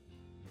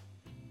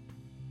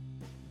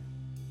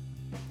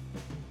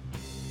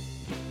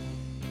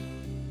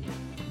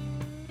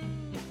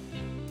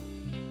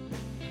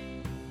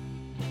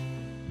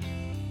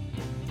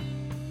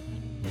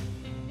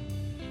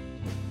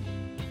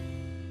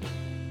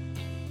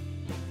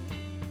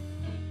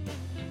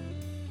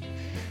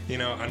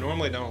I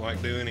normally don't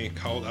like do any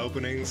cold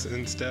openings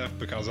and stuff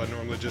because I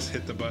normally just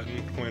hit the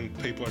button when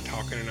people are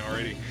talking and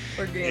already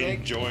Organic.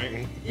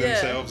 enjoying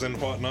themselves and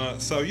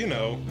whatnot. So,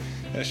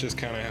 that's just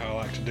kind of how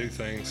I like to do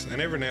things.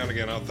 And every now and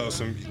again I'll throw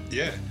some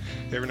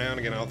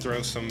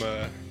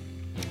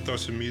throw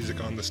some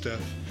music on the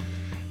stuff.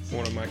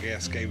 One of my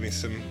guests gave me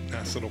some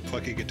nice little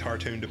plucky guitar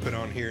tune to put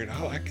on here, and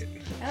I like it.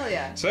 Hell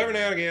yeah. So every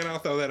now and again I'll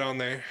throw that on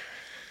there.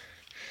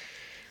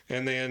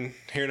 And then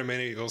here in a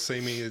minute, you'll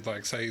see me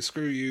say,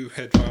 screw you,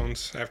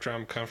 headphones, after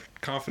I'm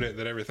confident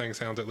that everything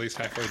sounds at least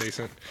halfway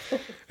decent.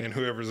 And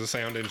whoever's a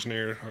sound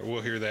engineer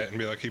will hear that and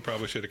be like, he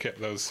probably should have kept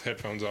those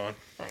headphones on.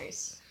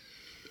 Nice.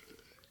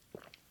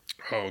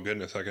 Oh,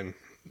 goodness, I can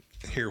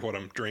hear what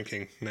I'm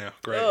drinking now.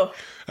 Great. Oh.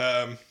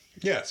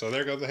 So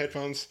there goes the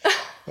headphones.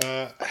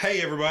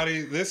 Hey,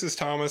 everybody, this is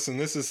Thomas, and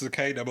this is the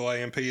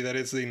KAAMP. That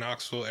is the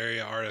Knoxville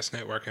Area Artist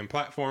Network and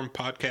Platform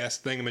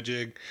podcast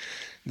thingamajig.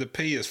 The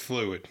P is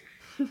fluid.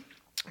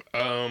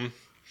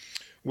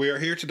 We are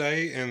here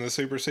today in the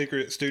super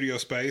secret studio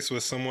space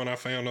with someone I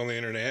found on the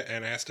internet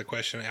and asked a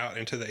question out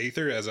into the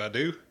ether, as I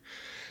do.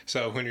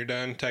 So when you're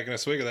done taking a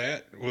swig of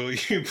that, will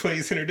you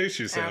please introduce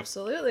yourself?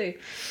 Absolutely.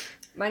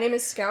 My name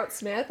is Skout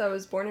Smith. I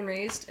was born and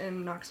raised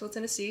in Knoxville,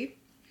 Tennessee.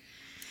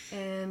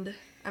 And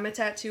I'm a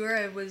tattooer.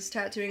 I was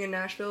tattooing in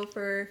Nashville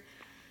for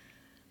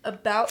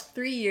about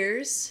 3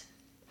 years.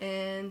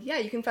 And yeah,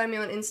 you can find me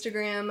on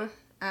Instagram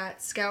at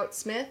Skout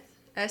Smith.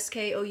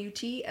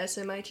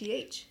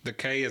 SKOUTSMITH. The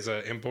K is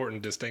an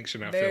important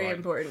distinction, I Very feel like.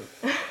 important.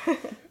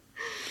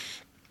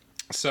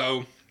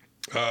 So,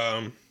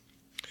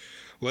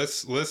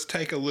 let's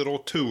take a little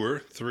tour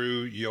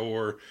through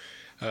your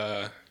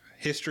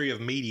history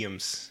of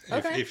mediums.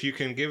 Okay. If you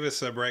can give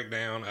us a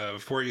breakdown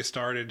of where you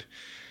started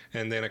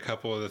and then a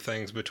couple of the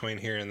things between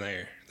here and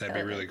there, that'd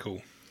be really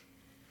cool.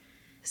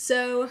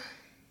 So,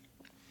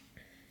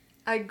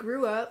 I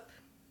grew up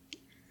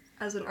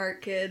as an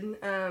art kid.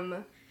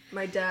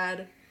 My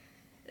dad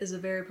is a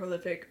very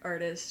prolific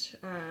artist.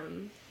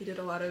 He did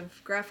a lot of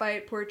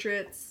graphite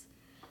portraits.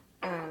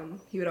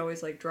 He would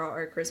always draw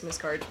our Christmas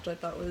cards, which I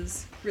thought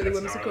was really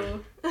whimsical.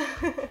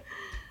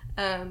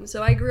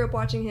 So I grew up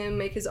watching him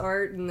make his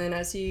art, and then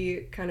as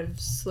he kind of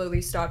slowly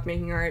stopped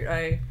making art,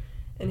 I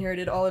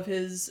inherited all of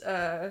his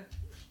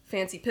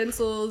fancy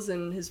pencils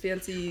and his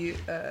fancy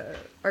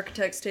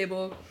architect's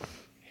table.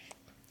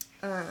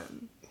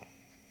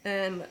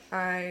 And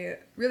I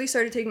really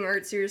started taking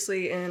art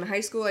seriously in high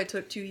school. I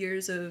took 2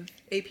 years of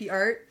AP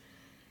art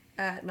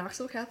at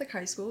Knoxville Catholic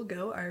High School.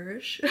 Go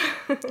Irish.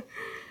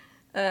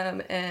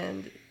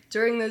 And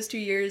during those 2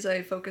 years,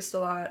 I focused a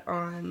lot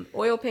on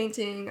oil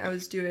painting. I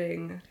was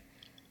doing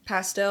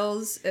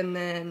pastels. And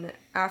then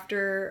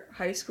after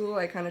high school,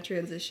 I kind of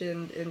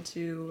transitioned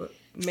into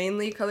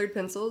mainly colored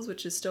pencils,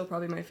 which is still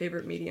probably my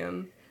favorite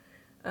medium.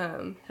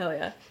 Hell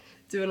yeah.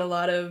 Doing a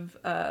lot of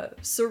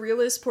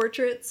surrealist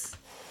portraits.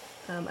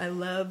 I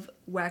love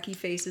wacky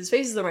faces.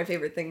 Faces are my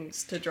favorite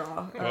things to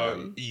draw.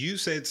 You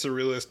said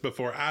surrealist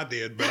before I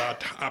did,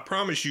 but I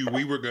promise you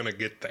we were going to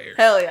get there.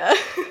 Hell yeah.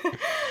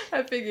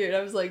 I figured.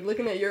 I was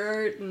looking at your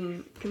art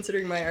and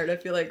considering my art, I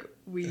feel like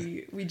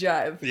we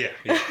jive. Yeah,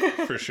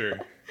 for sure.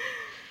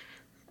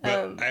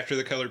 But after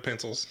the colored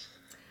pencils?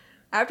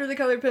 After the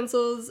colored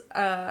pencils,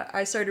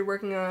 I started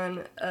working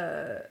on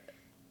a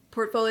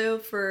portfolio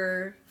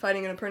for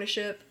finding an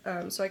apprenticeship.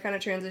 So I kind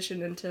of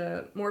transitioned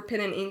into more pen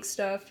and ink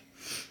stuff.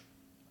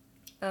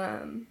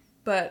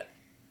 But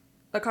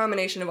a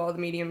combination of all the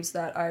mediums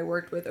that I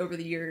worked with over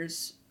the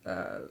years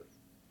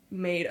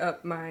made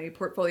up my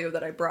portfolio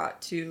that I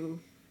brought to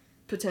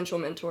potential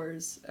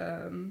mentors.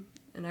 And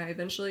I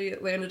eventually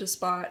landed a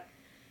spot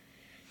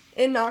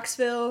in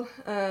Knoxville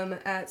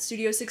at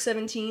Studio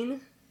 617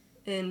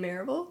 in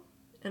Maryville.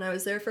 And I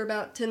was there for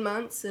about 10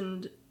 months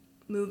and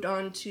moved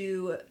on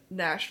to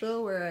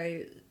Nashville, where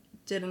I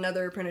did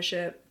another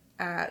apprenticeship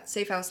at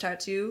Safe House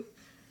Tattoo.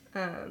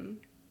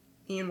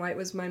 Ian White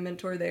was my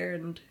mentor there,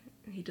 and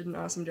he did an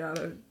awesome job.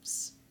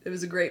 It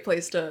was a great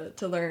place to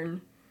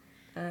learn.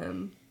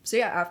 So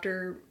yeah,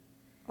 after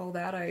all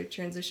that, I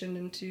transitioned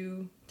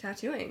into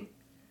tattooing,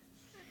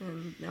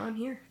 and now I'm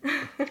here.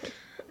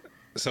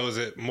 So is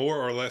it more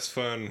or less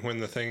fun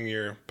when the thing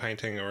you're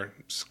painting or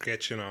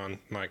sketching on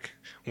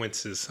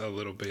winces a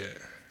little bit?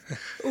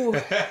 Ooh,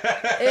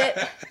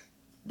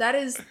 that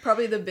is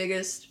probably the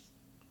biggest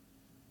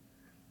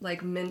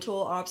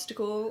mental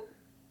obstacle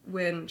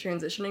when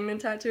transitioning to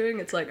tattooing.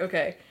 It's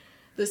okay,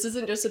 this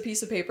isn't just a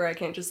piece of paper. I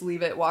can't just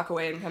leave it, walk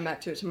away, and come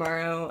back to it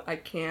tomorrow. I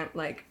can't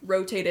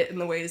rotate it in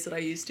the ways that I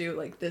used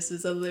to. This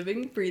is a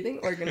living, breathing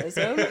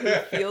organism who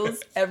feels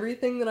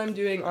everything that I'm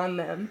doing on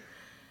them.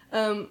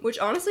 Which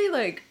honestly,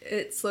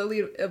 it slowly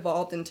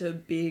evolved into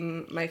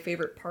being my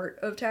favorite part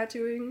of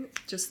tattooing.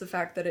 Just the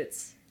fact that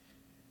it's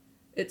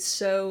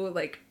so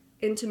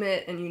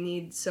intimate, and you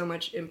need so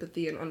much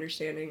empathy and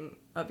understanding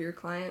of your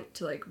client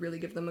to really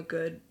give them a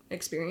good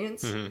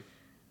experience.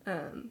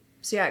 Mm-hmm.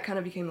 So yeah, it kind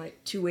of became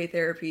two-way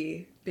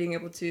therapy, being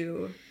able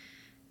to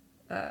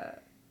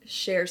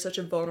share such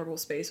a vulnerable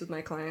space with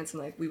my clients,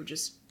 and we would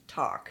just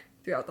talk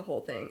throughout the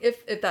whole thing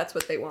if that's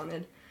what they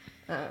wanted.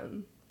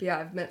 But yeah,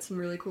 I've met some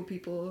really cool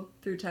people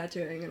through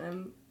tattooing, and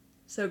I'm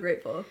so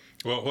grateful.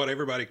 Well, what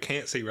everybody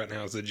can't see right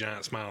now is the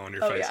giant smile on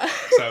your Oh, face. yeah.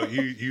 So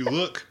you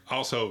look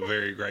also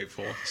very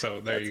grateful. So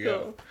there That's you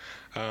cool.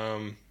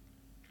 go.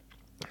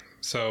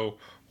 So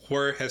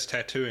where has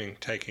tattooing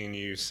taken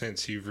you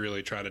since you've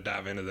really tried to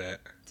dive into that?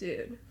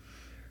 Dude,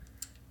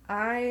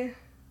 I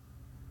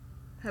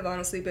have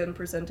honestly been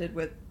presented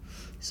with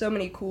so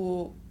many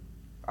cool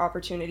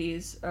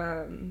opportunities.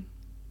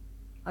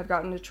 I've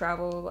gotten to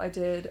travel. I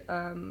did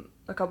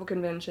a couple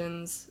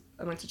conventions.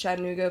 I went to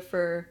Chattanooga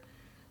for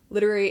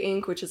Literary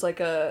Ink, which is like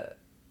a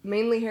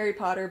mainly Harry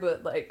Potter,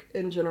 but like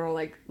in general,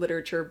 like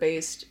literature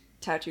based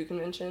tattoo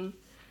convention.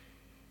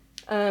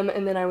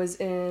 And then I was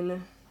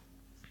in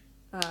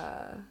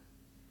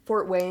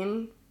Fort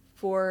Wayne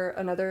for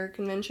another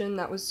convention.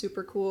 That was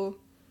super cool.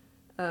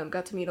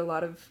 Got to meet a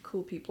lot of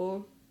cool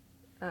people.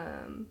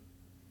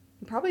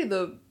 Probably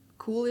the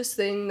coolest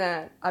thing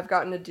that I've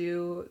gotten to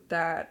do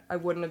that I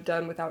wouldn't have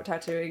done without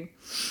tattooing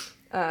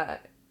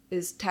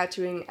is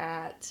tattooing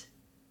at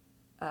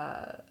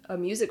a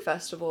music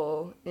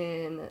festival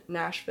in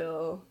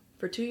Nashville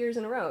for 2 years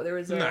in a row. There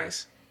was a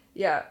Nice.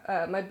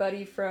 Yeah, my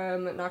buddy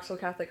from Knoxville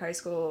Catholic High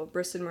School,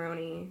 Briston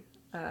Maroney,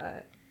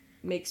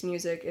 makes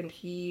music, and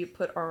he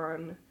put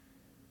on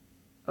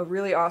a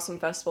really awesome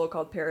festival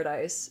called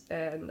Paradise,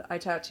 and I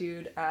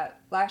tattooed at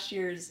last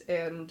year's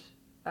and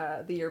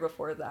the year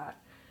before that.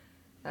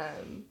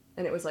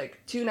 And it was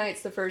like 2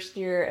 nights the first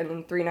year and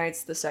then 3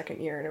 nights the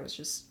second year, and it was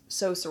just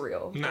so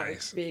surreal.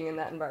 Nice. Like, being in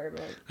that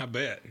environment. I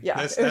bet. Yeah,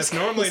 That's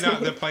normally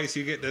not the place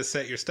you get to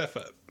set your stuff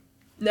up.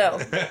 No,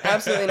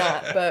 absolutely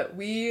not. But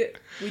we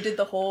did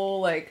the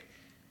whole, like,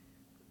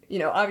 you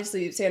know,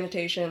 obviously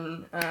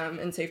sanitation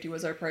and safety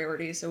was our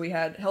priority. So we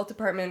had health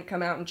department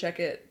come out and check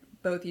it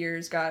both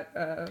years, got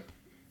a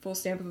full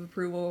stamp of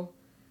approval,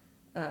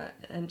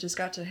 and just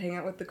got to hang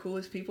out with the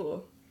coolest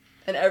people.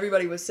 And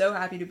everybody was so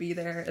happy to be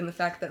there. And the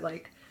fact that,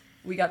 like,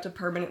 we got to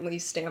permanently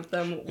stamp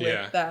them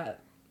with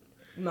that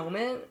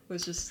moment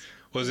was just...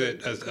 Was really,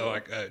 it really cool.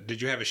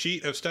 did you have a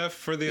sheet of stuff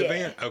for the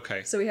event?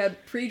 Okay. So we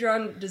had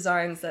pre-drawn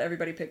designs that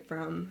everybody picked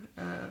from.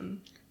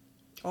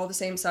 All the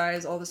same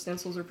size, all the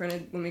stencils were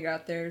printed when we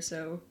got there,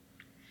 so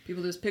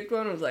people just picked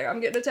one and was like, I'm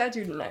getting a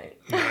tattoo tonight.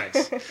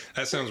 Nice.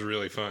 That sounds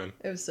really fun.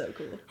 It was so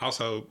cool.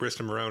 Also,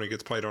 Briston Maroney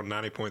gets played on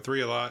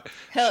 90.3 a lot.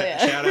 Hell yeah.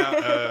 Shout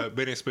out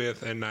Benny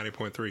Smith and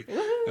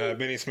 90.3.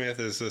 Benny Smith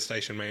is the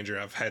station manager.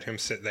 I've had him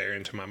sit there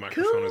into my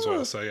microphone as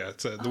well. So yeah,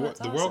 it's the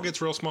awesome. world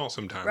gets real small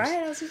sometimes. Right,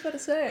 I was just about to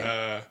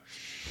say.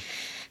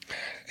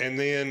 And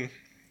then,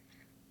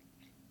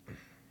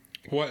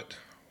 what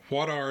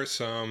are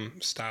some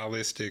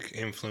stylistic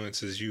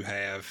influences you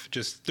have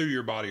just through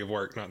your body of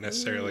work, not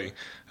necessarily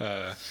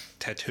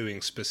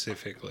tattooing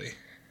specifically?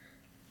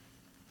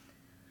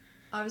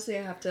 Obviously,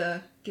 I have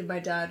to give my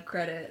dad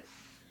credit.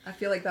 I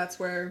feel like that's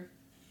where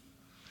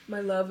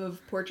my love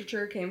of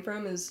portraiture came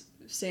from, is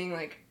seeing,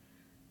 like,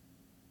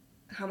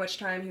 how much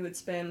time he would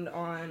spend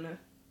on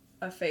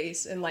a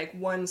face in, like,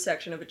 one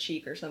section of a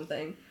cheek or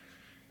something.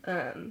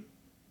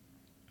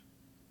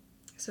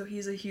 So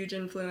he's a huge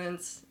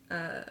influence.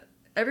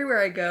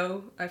 Everywhere I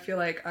go, I feel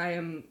like I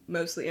am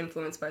mostly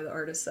influenced by the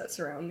artists that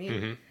surround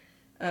me.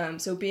 Mm-hmm.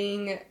 So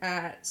being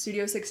at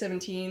Studio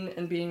 617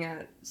 and being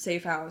at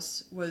Safe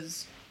House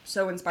was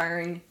so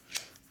inspiring.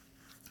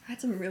 I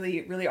had some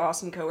really, really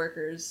awesome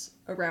coworkers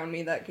around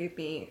me that gave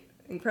me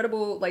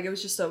incredible, like, it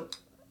was just a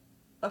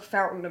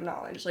fountain of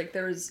knowledge. Like,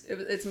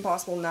 it's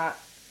impossible not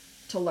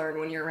to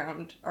learn when you're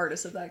around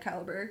artists of that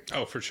caliber.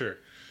 Oh, for sure.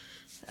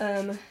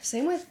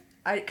 Same with,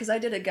 because I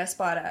did a guest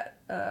spot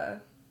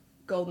at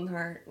Golden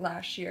Heart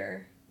last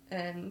year,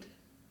 and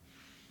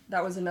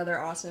that was another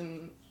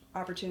awesome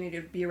opportunity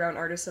to be around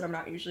artists that I'm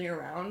not usually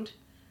around.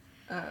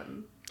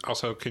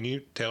 Also, can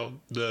you tell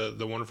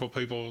the wonderful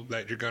people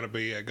that you're going to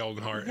be at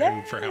Golden Heart Yes!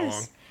 and for how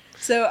long?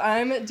 So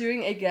I'm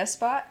doing a guest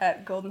spot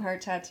at Golden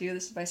Heart Tattoo.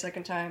 This is my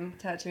second time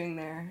tattooing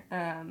there.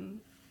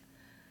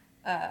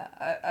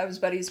 I was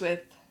buddies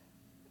with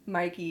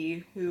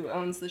Mikey, who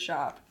owns the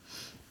shop.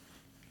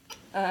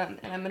 And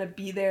I'm going to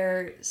be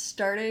there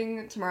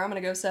starting tomorrow. I'm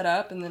going to go set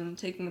up and then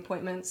taking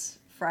appointments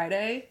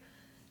Friday.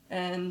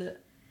 And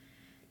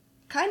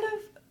kind of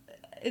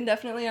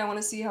indefinitely, I want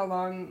to see how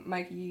long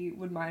Mikey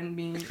would mind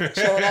me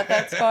chilling at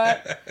that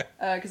spot.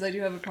 Because I do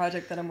have a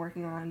project that I'm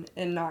working on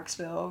in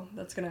Knoxville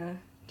that's going to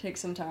take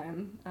some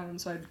time.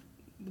 So I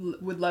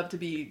would love to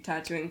be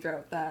tattooing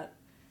throughout that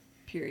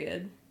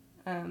period.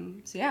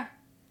 So yeah,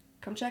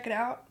 come check it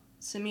out.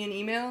 Send me an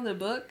email to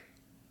book.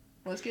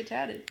 Let's get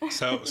tatted.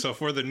 So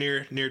for the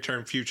near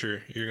term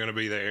future, you're going to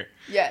be there.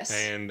 Yes.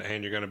 And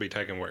you're going to be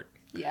taking work.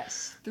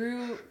 Yes.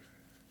 Through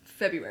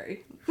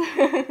February.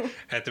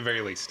 At the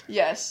very least.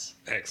 Yes.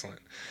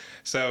 Excellent.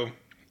 So,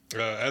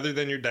 other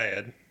than your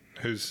dad,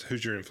 who's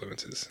your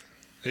influences?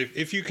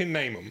 If you can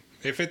name them.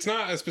 If it's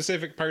not a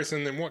specific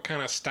person, then what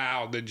kind of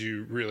style did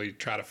you really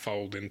try to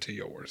fold into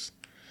yours?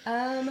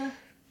 In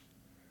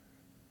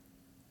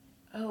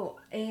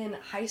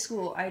high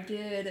school, I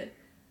did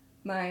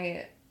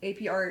my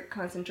AP Art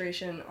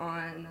concentration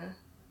on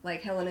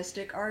like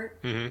Hellenistic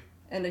art. Mm-hmm.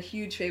 And a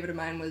huge favorite of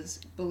mine was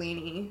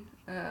Bellini,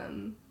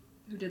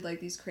 who did like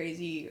these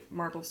crazy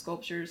marble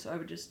sculptures. So I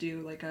would just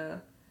do like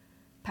a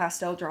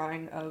pastel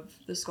drawing of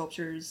the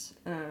sculptures.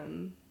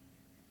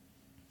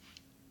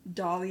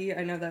 Dali,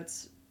 I know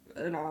that's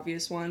an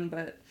obvious one,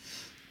 but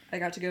I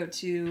got to go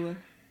to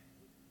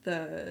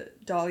the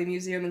Dali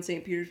Museum in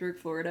St. Petersburg,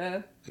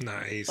 Florida.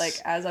 Nice. Like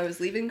as I was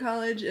leaving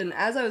college, and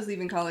as I was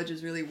leaving college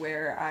is really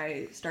where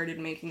I started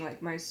making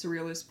like my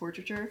surrealist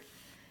portraiture.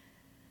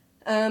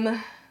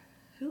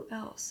 Who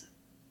else?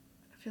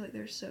 I feel like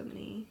there's so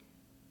many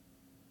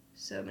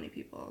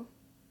people.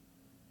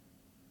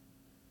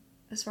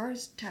 As far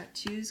as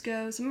tattoos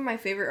go, some of my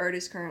favorite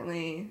artists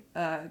currently,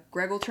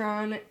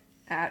 Gregeltron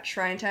at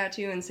Shrine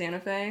Tattoo in Santa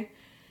Fe.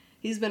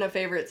 He's been a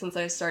favorite since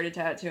I started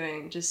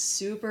tattooing. Just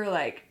super,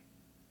 like,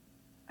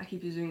 I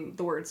keep using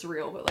the word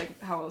surreal, but,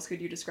 like, how else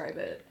could you describe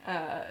it?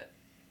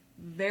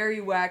 Very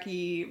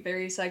wacky,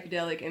 very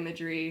psychedelic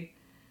imagery.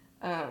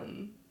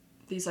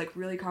 These, like,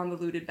 really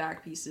convoluted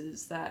back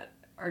pieces that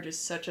are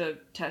just such a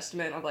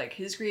testament of, like,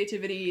 his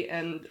creativity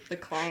and the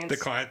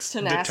client's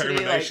tenacity,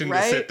 determination, like,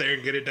 right? to sit there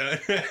and get it done.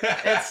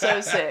 It's so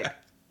sick.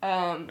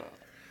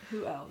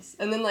 Who else?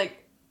 And then,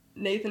 like,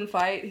 Nathan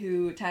Fight,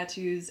 who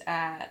tattoos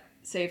at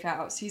Safe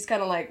House. He's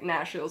kind of like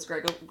Nashville's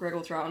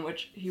Gregeltron,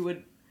 which he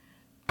would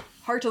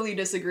heartily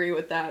disagree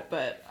with that,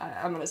 but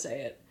I'm going to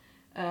say it.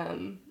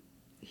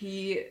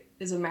 He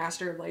is a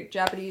master of, like,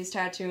 Japanese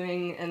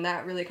tattooing, and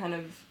that really kind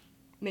of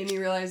made me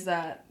realize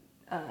that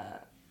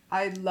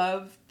I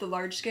love the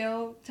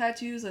large-scale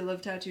tattoos. I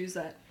love tattoos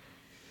that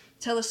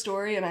tell a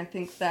story, and I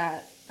think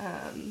that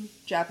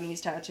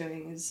Japanese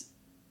tattooing is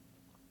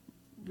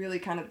really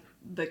kind of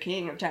the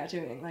king of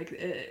tattooing. Like,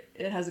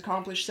 it has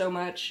accomplished so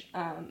much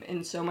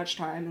in so much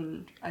time,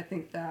 and I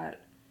think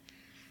that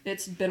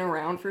it's been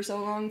around for so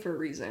long for a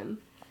reason.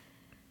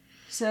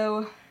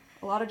 So,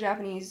 a lot of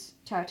Japanese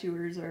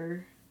tattooers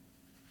are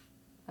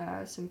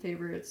some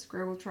favorites.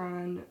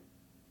 Gregeltron.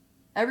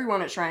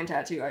 Everyone at Shrine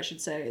Tattoo, I should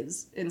say,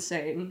 is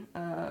insane.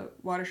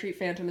 Water Street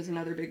Phantom is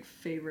another big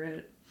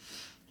favorite.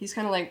 He's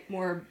kind of like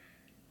more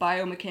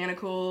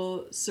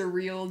biomechanical,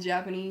 surreal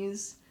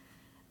Japanese.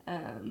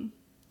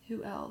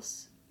 Who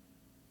else?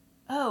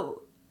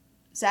 Oh,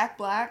 Zach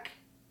Black.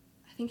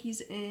 I think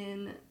he's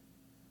in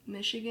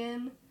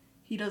Michigan.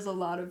 He does a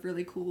lot of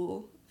really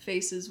cool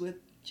faces with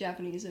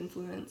Japanese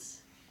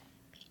influence.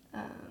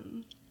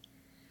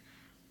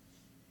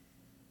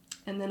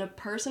 And then a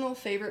personal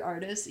favorite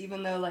artist,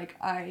 even though like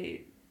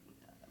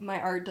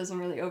my art doesn't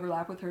really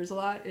overlap with hers a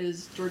lot,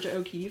 is Georgia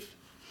O'Keeffe.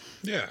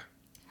 Yeah.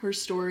 Her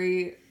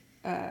story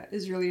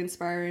is really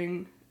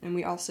inspiring, and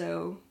we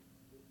also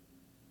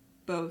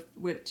both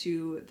went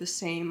to the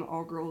same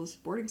all-girls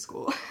boarding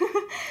school,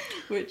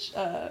 which...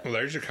 well,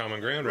 there's your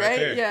common ground right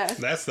there. Yeah.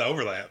 That's the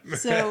overlap.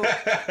 So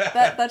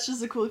that's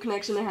just a cool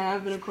connection to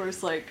have, and of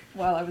course, like,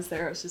 while I was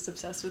there, I was just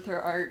obsessed with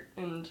her art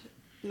and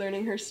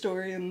learning her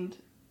story and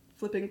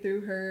flipping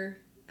through her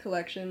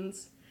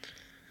collections.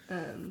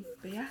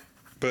 But yeah.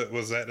 But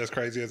was that as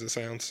crazy as it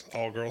sounds?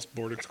 All-girls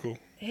boarding school?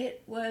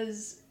 It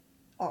was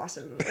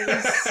awesome. It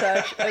was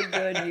such a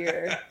good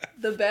year.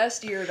 The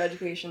best year of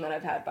education that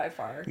I've had by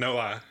far. No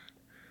lie.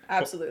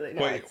 Absolutely.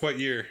 No, Wait, what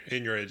year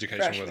in your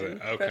education was it?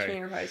 Okay. Freshman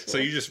year of high school. So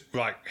you just,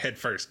 like, head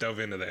first dove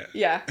into that.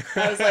 Yeah.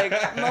 I was like,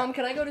 Mom,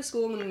 can I go to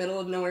school in the middle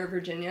of nowhere,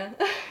 Virginia?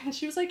 And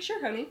she was like, sure,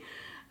 honey.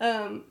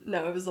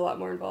 No, it was a lot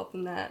more involved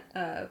than that.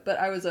 But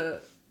I was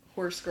a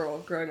horse girl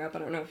growing up. I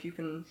don't know if you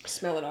can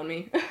smell it on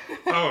me.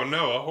 Oh,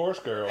 no, a horse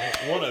girl.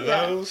 One of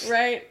those.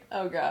 Right?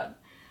 Oh, God.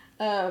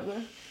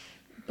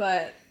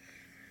 But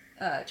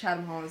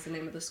Chatham Hall is the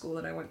name of the school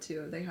that I went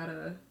to. They had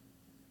a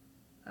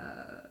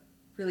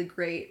really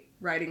great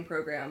riding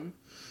program.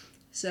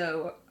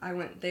 So I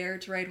went there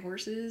to ride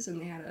horses,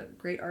 and they had a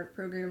great art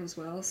program as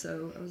well.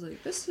 So I was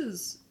like, this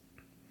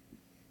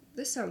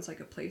sounds like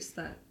a place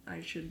that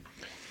I should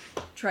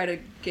try to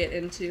get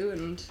into,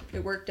 and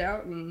it worked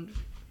out, and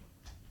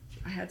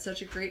I had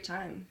such a great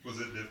time. Was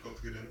it difficult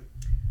to get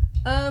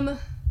in?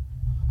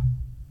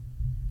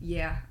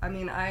 Yeah. I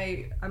mean,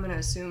 I'm gonna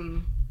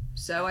assume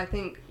so. I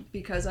think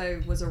because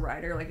I was a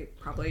rider, like, it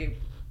probably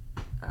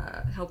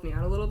helped me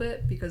out a little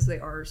bit because they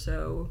are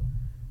so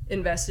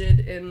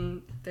invested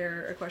in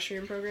their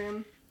equestrian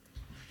program.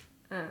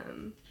 But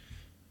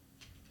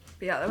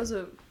yeah, that was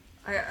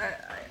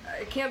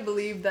I can't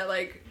believe that,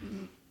 like,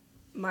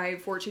 my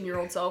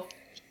 14-year-old self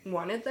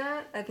wanted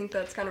that. I think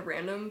that's kind of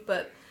random,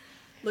 but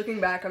looking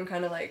back, I'm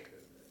kind of like,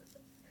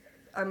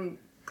 I'm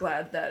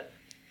glad that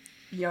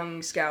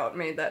young Skout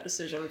made that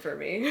decision for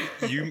me.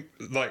 You,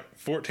 like,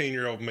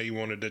 14-year-old me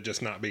wanted to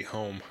just not be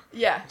home.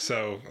 Yeah.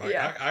 So, like,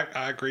 yeah.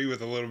 I agree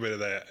with a little bit of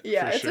that.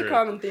 Yeah, it's sure. a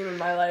common theme in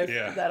my life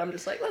that I'm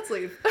just like, let's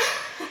leave.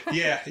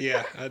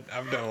 Yeah.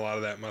 I've done a lot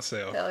of that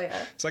myself. Hell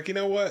yeah. It's like, you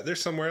know what?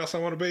 There's somewhere else I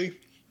want to be.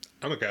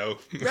 I'm going to go.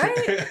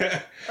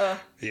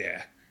 Right?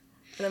 Yeah.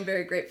 And I'm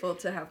very grateful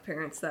to have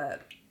parents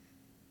that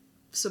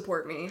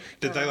support me.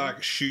 Did they,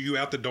 like, shoo you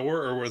out the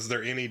door, or was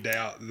there any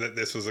doubt that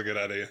this was a good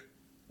idea?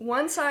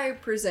 Once I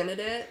presented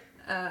it,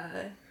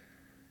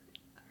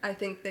 I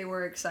think they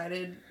were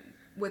excited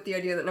with the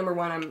idea that, number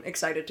one, I'm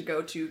excited to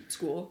go to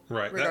school.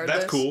 Right. Regardless.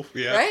 That's cool.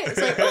 Yeah. Right?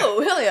 It's like,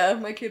 oh, hell yeah,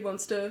 my kid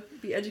wants to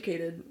be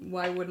educated.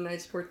 Why wouldn't I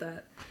support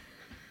that?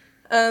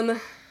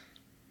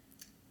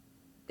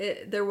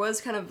 There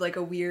was kind of like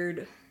a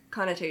weird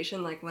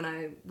connotation, like when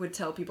I would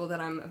tell people that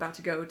I'm about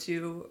to go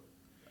to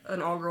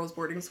an all-girls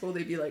boarding school,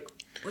 they'd be like,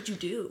 "What'd you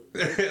do?"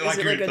 Like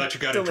you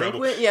got in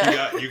trouble.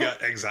 Yeah. You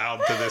got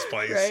exiled to this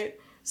place. Right.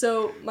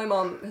 So my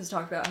mom has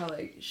talked about how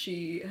like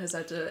she has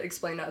had to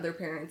explain to other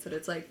parents that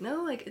it's like,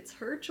 no, like it's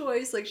her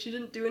choice. Like she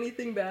didn't do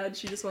anything bad.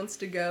 She just wants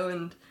to go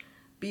and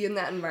be in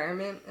that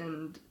environment,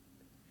 and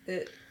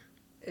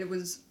it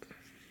was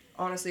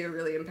honestly a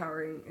really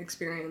empowering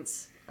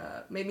experience.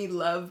 Made me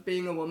love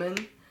being a woman,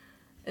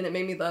 and it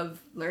made me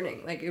love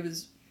learning. Like it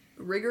was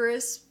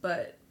rigorous,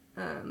 but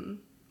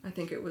I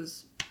think it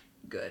was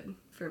good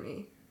for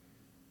me.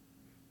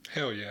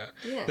 Hell yeah.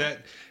 Yeah.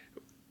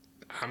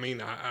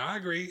 I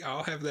agree.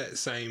 I'll have that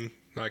same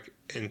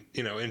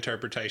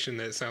interpretation.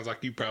 That sounds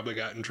like you probably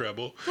got in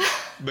trouble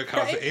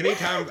because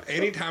right?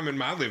 anytime in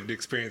my lived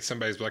experience,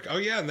 somebody's like, "Oh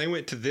yeah, and they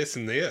went to this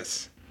and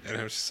this." And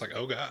I was just like,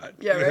 oh, God.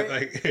 Yeah, right?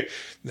 Like,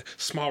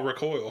 small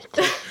recoil.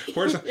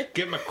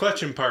 Get my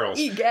clutching pearls.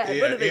 Egad,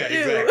 what do they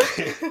do?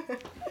 Exactly.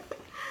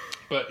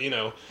 But,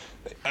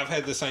 I've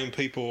had the same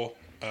people.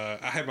 I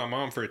had my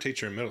mom for a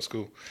teacher in middle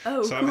school.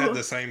 Oh, so cool. I've had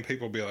the same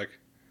people be like,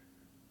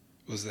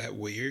 was that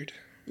weird?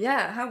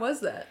 Yeah, how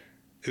was that?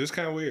 It was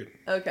kind of weird.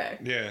 Okay.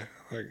 Yeah.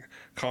 Like,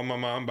 call my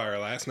mom by her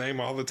last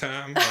name all the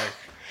time. Like,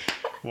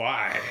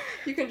 why?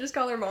 You can just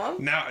call her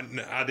mom? No,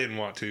 I didn't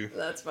want to.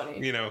 That's funny.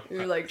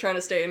 You're like trying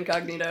to stay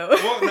incognito.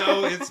 Well,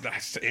 no,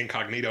 it's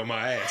incognito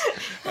my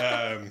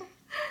ass.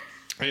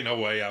 Ain't no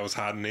way I was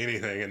hiding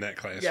anything in that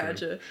classroom.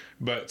 Gotcha.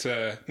 But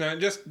no,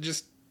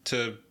 just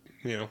to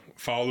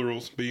follow the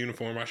rules, be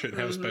uniform. I shouldn't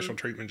have special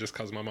treatment just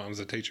because my mom's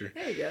a teacher.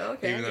 There you go.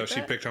 Okay. Even though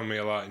she picked on me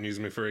a lot and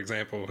used me for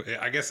example.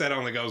 I guess that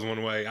only goes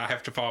one way. I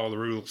have to follow the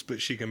rules,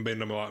 but she can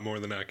bend them a lot more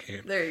than I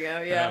can. There you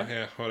go. Yeah.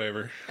 Yeah.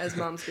 Whatever. As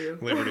moms do.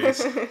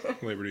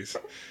 Liberties.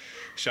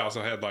 She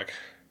also had like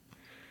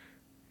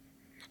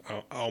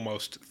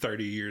almost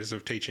 30 years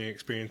of teaching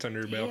experience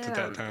under her belt at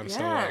that time. Yeah.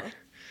 So like,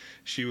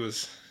 she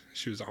was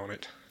on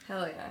it.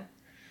 Hell yeah.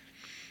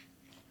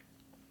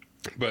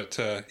 But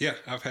yeah,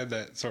 I've had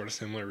that sort of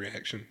similar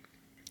reaction.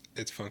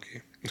 It's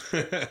funky.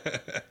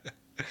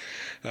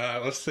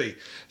 Let's see.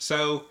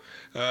 So,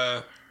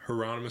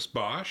 Hieronymus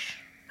Bosch.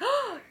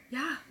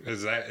 Yeah.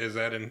 Is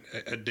that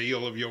a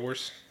deal of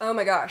yours? Oh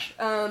my gosh.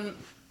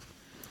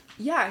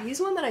 Yeah, he's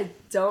one that I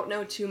don't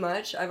know too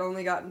much. I've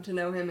only gotten to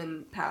know him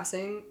in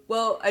passing.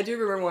 Well, I do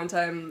remember one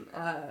time,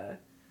 I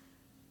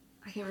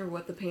can't remember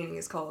what the painting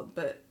is called,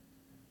 but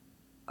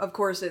of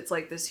course it's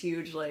like this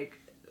huge, like,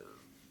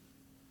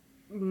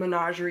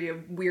 menagerie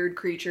of weird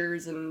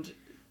creatures and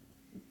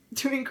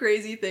doing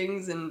crazy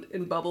things and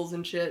in bubbles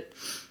and shit.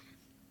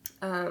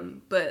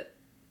 But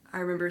I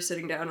remember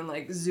sitting down and,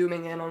 like,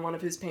 zooming in on one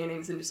of his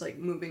paintings and just, like,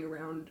 moving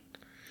around,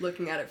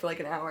 looking at it for,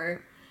 like, an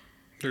hour.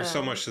 There's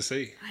so much to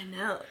see. I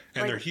know.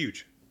 And they're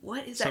huge.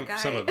 What is that guy?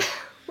 Some of them.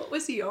 What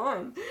was he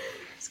on?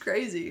 It's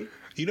crazy.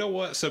 You know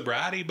what?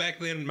 Sobriety back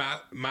then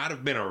might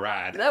have been a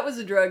ride. That was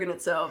a drug in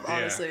itself,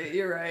 honestly. Yeah.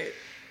 You're right.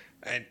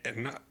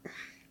 And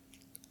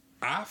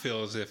I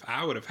feel as if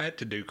I would have had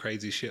to do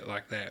crazy shit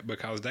like that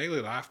because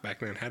daily life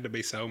back then had to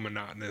be so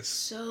monotonous.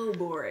 So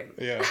boring.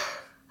 Yeah.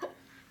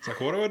 It's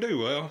like, what do?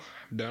 Well,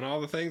 I've done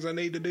all the things I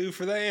need to do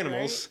for the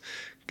animals. Right?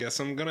 Guess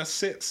I'm gonna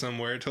sit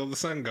somewhere till the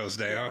sun goes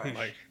down.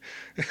 Like,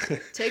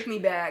 take me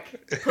back.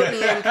 Put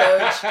me in,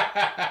 coach.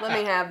 Let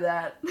me have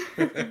that.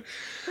 I'm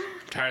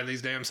tired of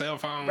these damn cell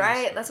phones.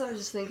 Right? That's what I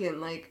was just thinking.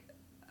 Like,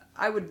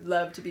 I would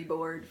love to be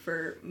bored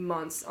for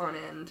months on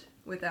end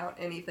without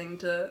anything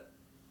to,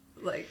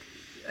 like,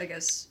 I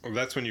guess. Well,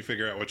 that's when you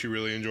figure out what you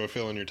really enjoy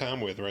filling your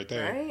time with, right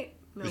there. Right?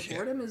 No, yeah.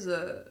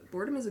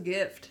 Boredom is a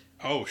gift.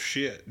 Oh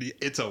shit!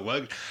 It's a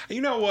luxury.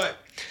 You know what?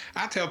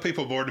 I tell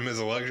people boredom is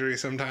a luxury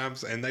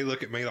sometimes, and they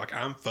look at me like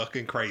I'm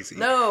fucking crazy.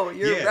 No,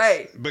 you're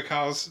right.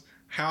 Because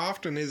how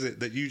often is it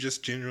that you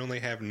just genuinely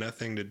have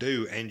nothing to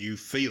do and you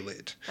feel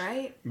it?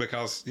 Right.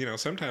 Because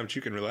sometimes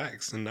you can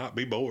relax and not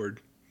be bored,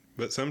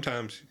 but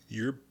sometimes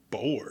you're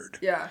bored.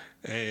 Yeah.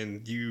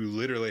 And you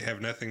literally have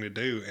nothing to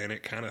do, and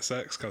it kind of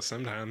sucks because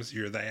sometimes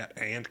you're that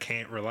and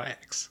can't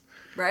relax.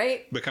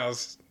 Right?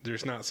 Because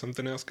there's not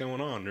something else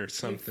going on. There's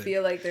something. You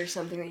feel like there's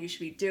something that you should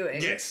be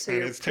doing. Yes, so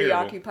you're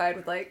preoccupied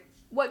with, like,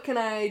 what can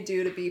I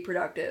do to be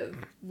productive?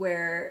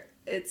 Where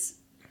it's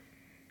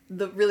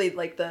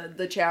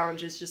the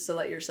challenge is just to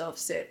let yourself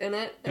sit in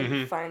it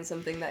and find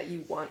something that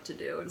you want to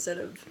do instead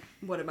of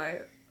what am I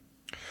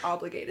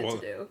obligated to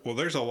do. Well,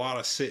 there's a lot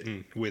of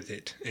sitting with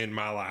it in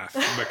my life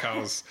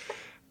because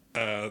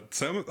a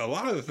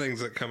lot of the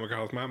things that come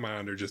across my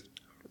mind are just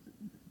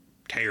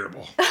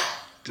terrible.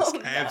 Just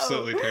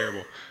absolutely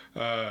terrible.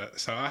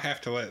 So I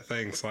have to let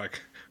things like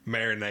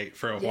marinate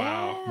for a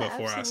while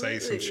before I say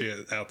some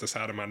shit out the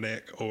side of my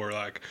neck or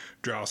like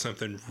draw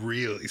something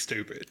really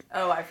stupid.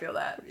 Oh, I feel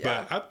that.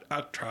 Yeah. But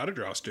I try to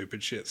draw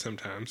stupid shit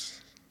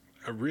sometimes.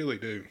 I really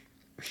do.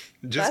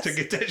 just to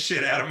get that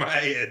shit out of my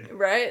head.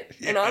 Right?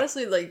 Yeah. And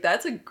honestly, like,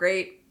 that's a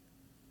great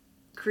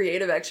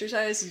creative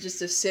exercise, is just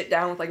to sit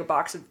down with, like, a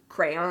box of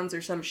crayons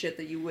or some shit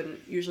that you wouldn't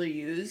usually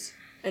use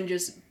and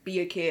just be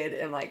a kid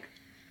and, like,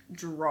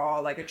 draw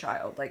like a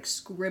child. Like,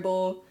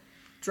 scribble,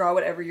 draw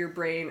whatever your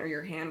brain or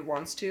your hand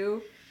wants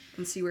to,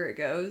 and see where it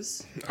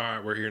goes. All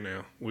right, we're here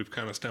now. We've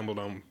kind of stumbled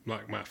on,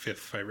 like, my 5th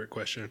favorite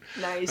question.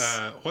 Nice.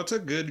 What's a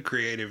good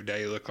creative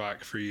day look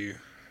like for you?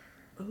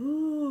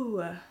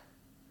 Ooh.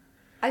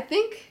 I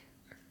think...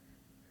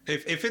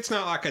 If it's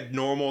not like a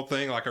normal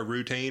thing, like a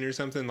routine or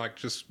something, like,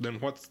 just, then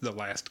what's the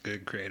last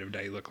good creative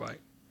day look like?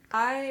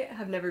 I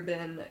have never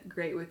been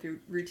great with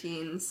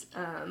routines,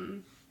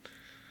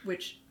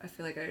 which I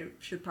feel like I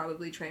should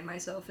probably train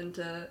myself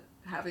into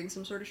having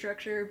some sort of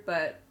structure,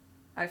 but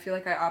I feel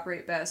like I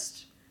operate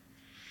best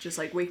just,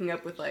 like, waking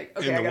up with, like,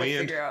 okay, I gotta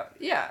figure out,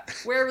 yeah,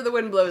 wherever the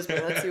wind blows me,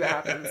 let's see what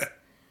happens.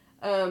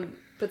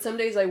 But some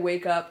days I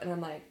wake up and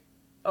I'm like,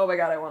 oh my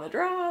god, I want to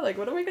draw, like,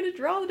 what am I gonna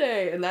draw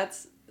today? And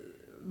that's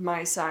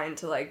my sign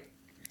to, like,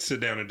 sit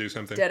down and do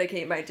something,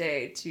 dedicate my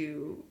day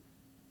to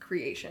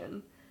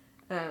creation,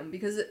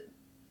 because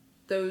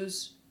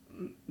those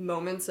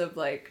moments of,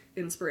 like,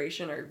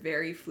 inspiration are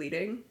very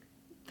fleeting,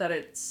 that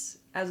it's,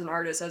 as an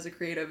artist, as a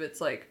creative,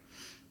 it's, like,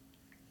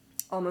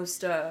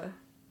 almost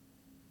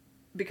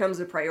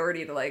becomes a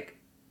priority to, like,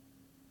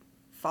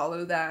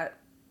 follow that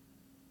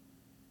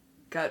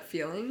gut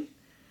feeling,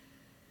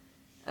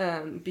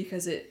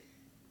 because it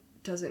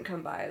doesn't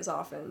come by as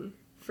often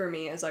for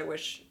me as I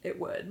wish it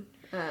would.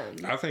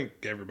 I think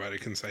everybody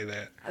can say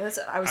that. I was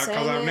saying,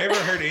 because I've never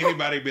heard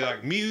anybody be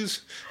like,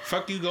 Muse,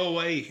 fuck you, go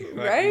away.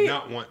 Like, right?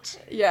 Not once.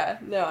 Yeah,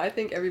 no, I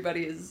think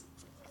everybody is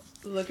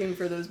looking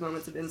for those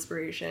moments of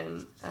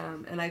inspiration.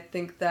 And I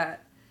think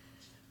that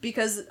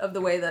because of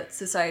the way that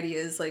society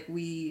is, like,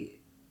 we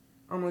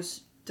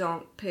almost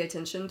don't pay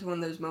attention to when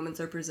those moments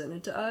are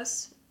presented to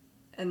us.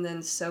 And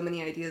then so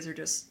many ideas are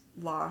just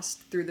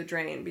lost through the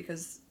drain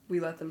because we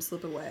let them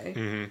slip away.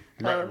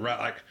 Mm-hmm. Right,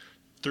 like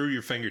through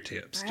your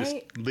fingertips, right?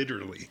 Just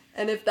literally.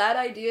 And if that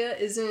idea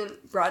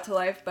isn't brought to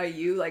life by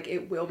you, like,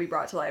 it will be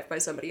brought to life by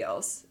somebody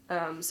else.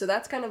 So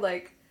that's kind of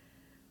like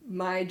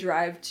my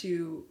drive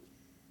to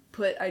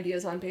put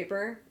ideas on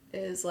paper,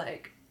 is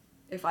like,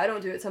 if I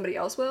don't do it, somebody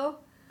else will.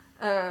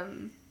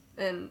 And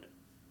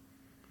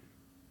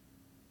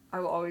I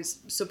will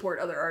always support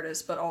other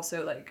artists, but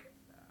also, like,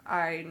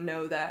 I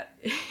know that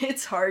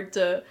it's hard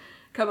to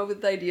come up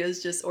with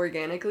ideas just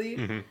organically.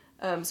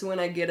 Mm-hmm. So when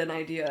I get an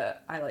idea,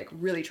 I, like,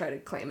 really try to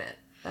claim it.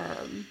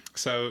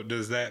 So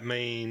does that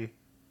mean...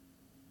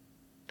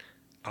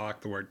 I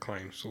like the word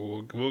claim,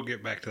 so we'll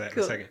get back to that in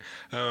a second.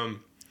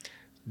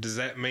 Does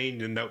that mean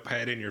the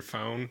notepad in your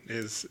phone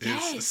is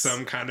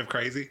some kind of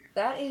crazy?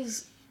 That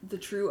is the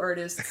true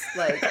artist's,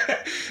 like...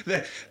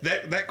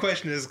 that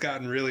question has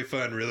gotten really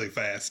fun really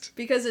fast.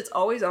 Because it's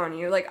always on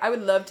you. Like, I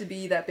would love to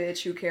be that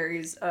bitch who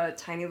carries a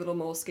tiny little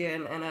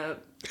moleskin and a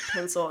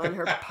pencil in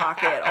her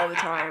pocket all the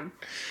time.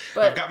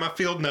 But I've got my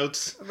field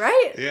notes.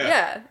 Right?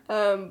 Yeah.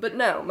 But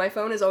no, my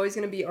phone is always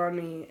going to be on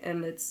me,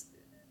 and it's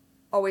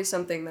always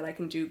something that I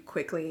can do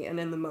quickly and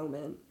in the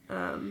moment.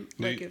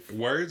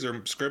 Words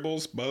or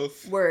scribbles,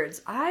 both?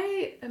 Words.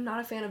 I am not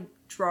a fan of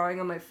drawing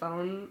on my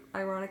phone,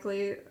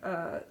 ironically.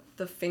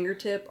 The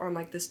fingertip on,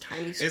 like, this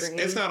tiny screen.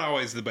 It's not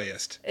always the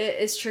best.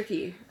 It's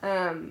tricky.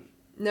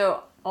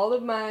 No, all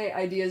of my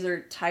ideas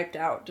are typed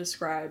out,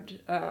 described.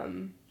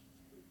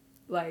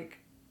 Like,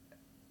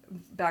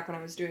 back when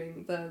I was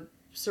doing the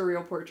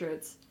surreal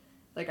portraits,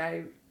 like,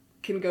 I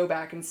can go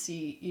back and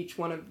see each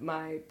one of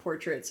my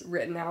portraits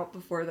written out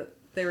before that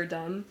they were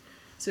done.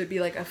 So it'd be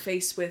like a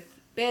face with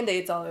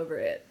Band-Aids all over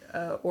it,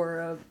 or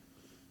a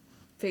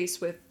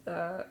face with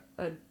a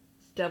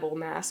devil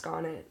mask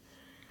on it.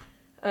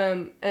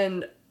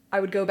 And I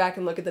would go back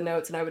and look at the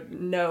notes, and I would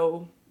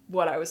know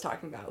what I was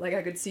talking about. Like,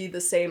 I could see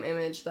the same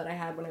image that I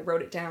had when I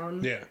wrote it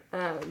down. Yeah.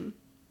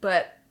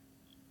 But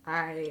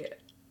I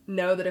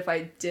know that if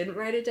I didn't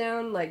write it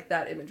down, like,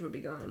 that image would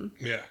be gone.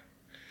 Yeah.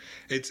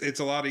 It's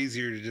a lot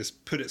easier to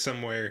just put it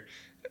somewhere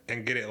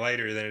and get it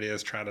later than it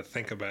is try to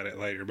think about it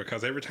later,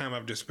 because every time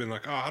I've just been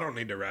like, oh, I don't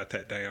need to write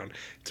that down,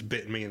 it's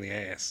bitten me in the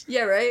ass.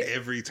 Yeah, right?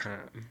 Every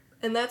time.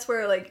 And that's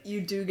where, like,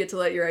 you do get to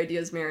let your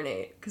ideas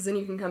marinate, because then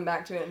you can come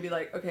back to it and be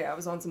like, okay, I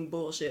was on some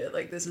bullshit,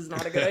 like, this is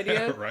not a good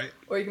idea. Right.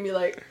 Or you can be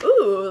like,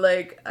 ooh,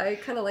 like, I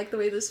kind of like the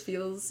way this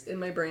feels in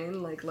my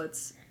brain, like,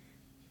 let's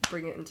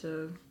bring it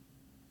into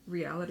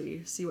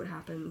reality, see what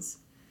happens.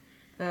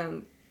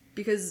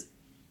 Because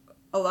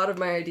a lot of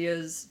my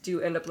ideas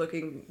do end up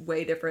looking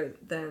way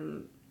different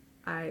than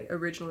I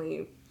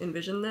originally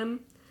envisioned them,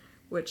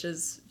 which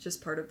is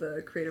just part of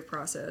the creative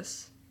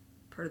process,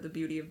 part of the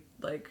beauty of,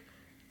 like,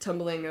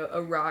 tumbling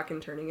a rock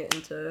and turning it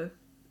into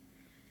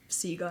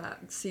sea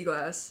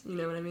glass, you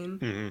know what I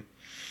mean?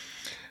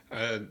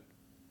 Mm-hmm.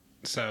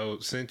 So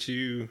since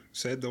you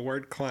said the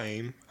word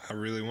claim, I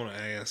really want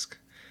to ask,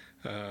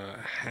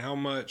 how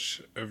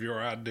much of your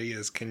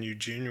ideas can you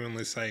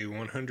genuinely say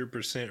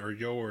 100% are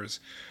yours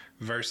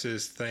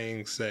versus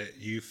things that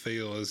you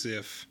feel as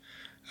if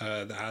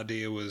the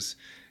idea was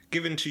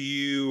given to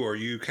you, or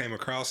you came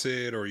across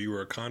it, or you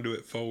were a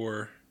conduit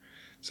for?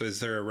 So is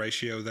there a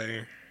ratio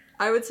there?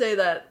 I would say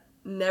that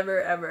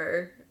never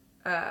ever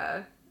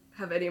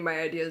have any of my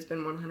ideas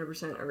been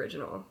 100%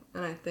 original.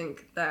 And I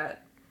think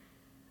that,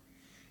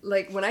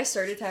 like, when I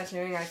started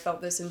tattooing, I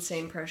felt this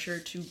insane pressure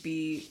to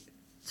be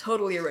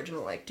totally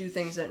original, like, do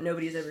things that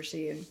nobody's ever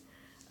seen.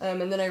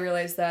 And then I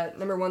realized that,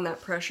 number one,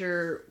 that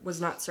pressure was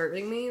not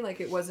serving me.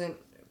 Like, it wasn't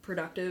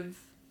productive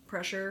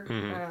pressure.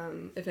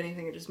 If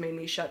anything, it just made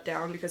me shut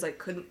down because I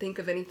couldn't think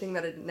of anything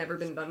that had never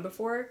been done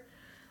before.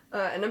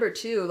 And number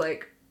two,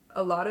 like,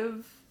 a lot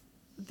of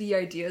the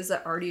ideas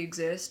that already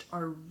exist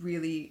are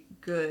really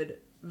good,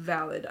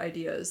 valid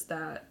ideas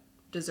that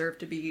deserve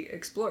to be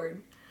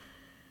explored.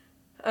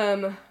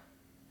 And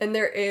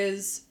there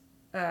is,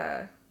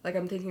 like,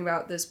 I'm thinking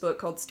about this book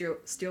called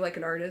Steal Like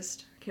an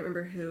Artist. I can't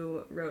remember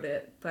who wrote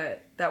it,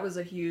 but that was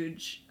a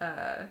huge,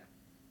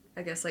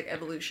 I guess, like,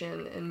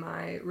 evolution in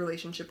my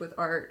relationship with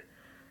art.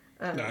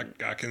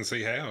 I can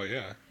see how,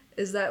 yeah.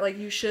 Is that, like,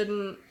 you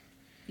should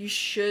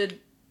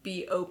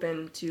be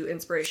open to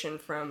inspiration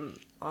from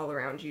all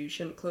around you. You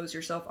shouldn't close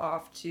yourself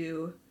off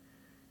to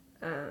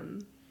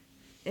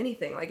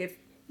anything. Like, if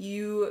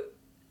you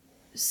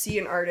see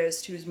an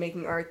artist who's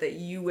making art that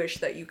you wish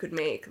that you could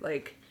make,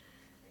 like,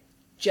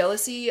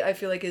 jealousy, I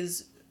feel like,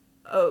 is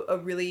a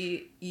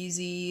really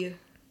easy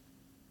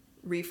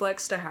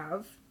reflex to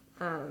have,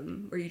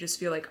 where you just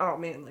feel like, oh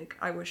man, like,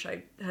 I wish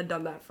I had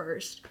done that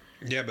first.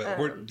 Yeah,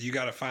 but you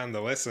got to find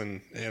the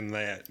lesson in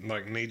that,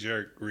 like,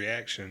 knee-jerk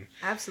reaction.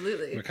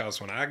 Absolutely.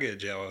 Because when I get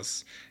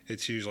jealous,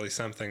 it's usually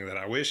something that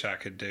I wish I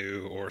could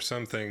do, or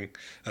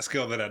a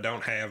skill that I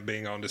don't have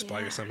being on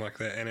display, or something like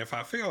that. And if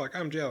I feel like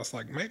I'm jealous,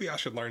 like, maybe I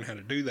should learn how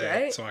to do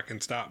that, right? So I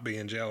can stop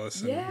being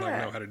jealous and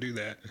like, know how to do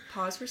that.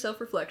 Pause for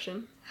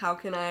self-reflection. How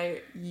can I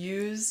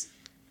use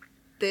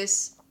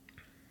this?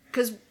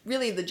 Because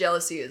really the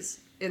jealousy is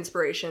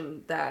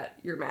inspiration that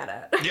you're mad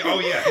at. Yeah,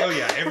 oh yeah, hell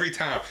yeah, every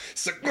time.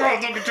 It's like, oh,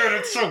 look at that,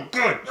 it's so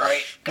good.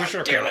 Right. Wish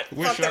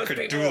I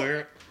could do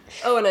that.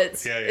 Oh, and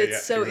it's so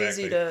exactly.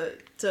 Easy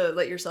to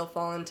let yourself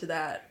fall into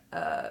that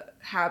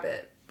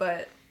habit.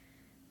 But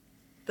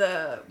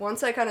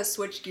once I kind of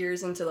switched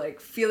gears into, like,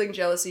 feeling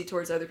jealousy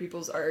towards other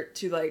people's art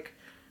to, like,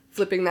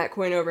 flipping that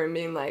coin over and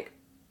being like,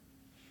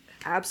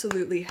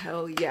 absolutely,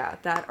 hell yeah,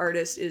 that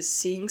artist is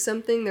seeing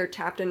something, they're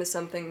tapped into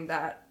something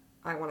that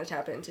I want to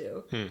tap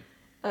into.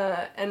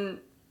 And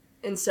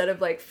instead of,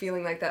 like,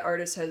 feeling like that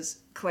artist has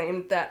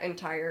claimed that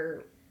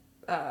entire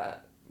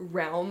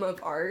realm of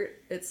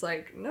art, it's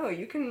like, no,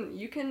 you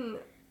can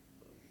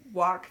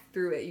walk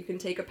through it. You can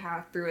take a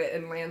path through it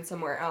and land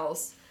somewhere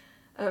else.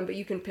 But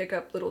you can pick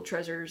up little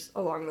treasures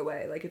along the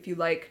way. Like, if you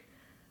like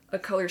a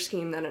color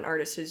scheme that an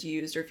artist has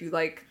used, or if you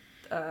like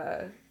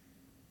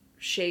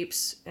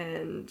shapes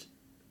and,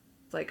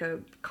 like,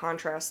 a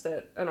contrast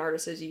that an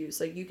artist has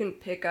used, like, you can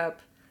pick up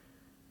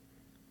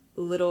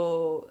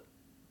little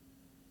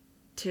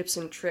tips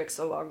and tricks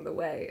along the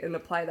way and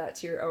apply that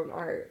to your own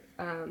art,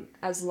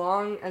 as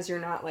long as you're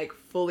not, like,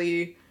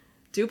 fully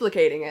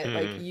duplicating it.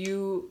 Like,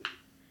 you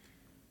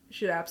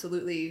should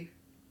absolutely,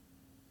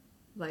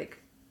 like,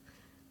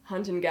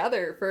 hunt and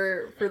gather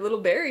for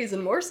little berries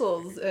and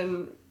morsels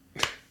and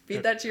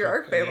feed that to your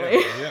art family.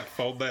 Yeah,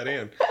 fold that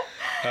in.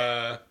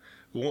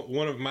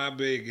 One of my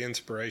big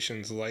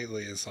inspirations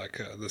lately is, like,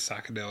 the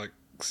psychedelic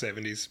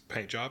 70s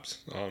paint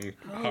jobs on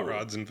hot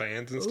rods and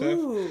vans and stuff.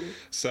 Ooh.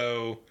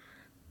 So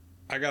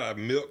I got a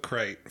milk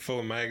crate full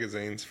of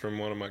magazines from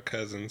one of my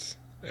cousins,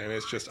 and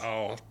it's just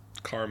all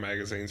car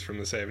magazines from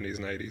the 70s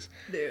and 80s.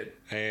 Dude.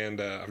 And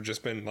I've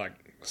just been, like,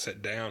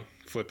 sit down,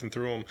 flipping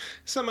through them.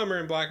 Some of them are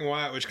in black and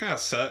white, which kind of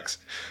sucks,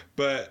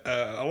 but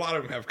a lot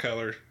of them have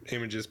color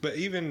images. But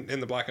even in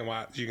the black and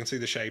white, you can see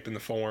the shape and the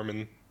form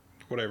and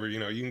whatever, you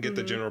can get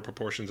the general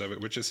proportions of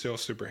it, which is still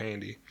super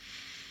handy.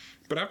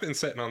 But I've been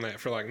sitting on that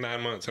for like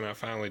 9 months, and I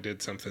finally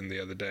did something the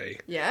other day.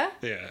 Yeah?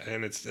 Yeah,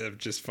 and I've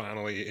just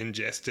finally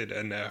ingested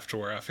enough to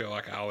where I feel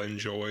like I'll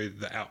enjoy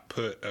the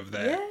output of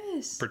that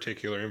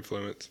particular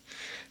influence.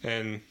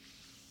 And,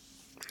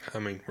 I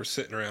mean, we're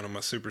sitting around in my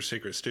super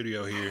secret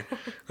studio here.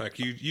 Like,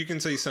 you can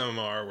see some of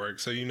my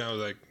artwork, so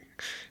like,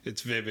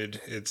 it's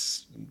vivid,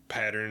 it's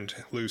patterned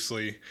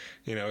loosely,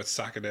 it's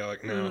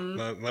psychedelic.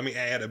 Now, let me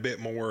add a bit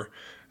more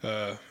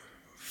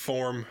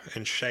form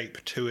and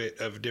shape to it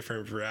of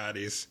different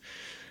varieties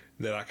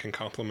that I can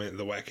complement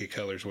the wacky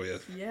colors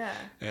with. Yeah.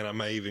 And I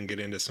may even get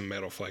into some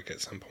metal flake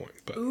at some point.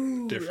 But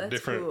different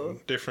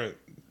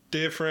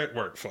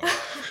workflow.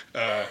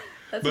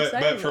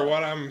 But for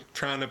what I'm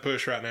trying to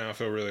push right now, I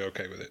feel really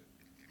okay with it.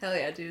 Hell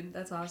yeah, dude.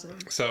 That's awesome.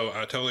 So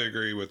I totally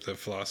agree with the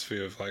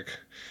philosophy of, like,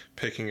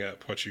 picking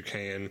up what you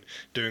can,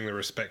 doing the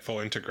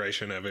respectful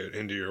integration of it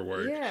into your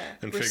work. Yeah.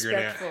 And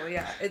figuring out.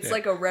 Yeah. It's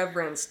like a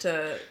reverence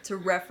to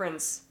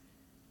reference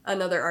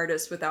another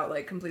artist without,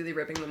 like, completely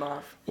ripping them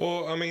off.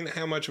 Well, I mean,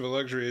 how much of a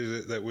luxury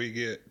is it that we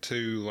get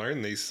to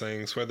learn these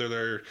things, whether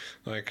they're,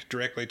 like,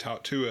 directly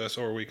taught to us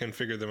or we can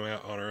figure them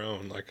out on our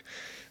own? Like,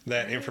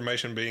 that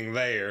information being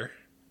there,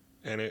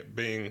 and it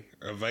being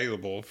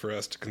available for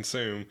us to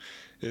consume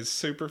is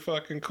super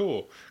fucking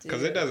cool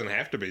because it doesn't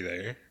have to be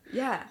there.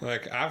 Yeah.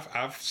 Like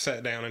I've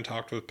sat down and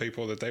talked with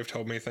people that they've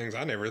told me things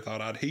I never thought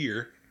I'd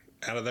hear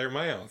out of their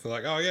mouth. They're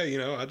like, oh yeah, you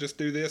know, I just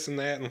do this and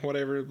that and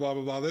whatever, blah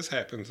blah blah. This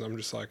happens. I'm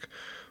just like,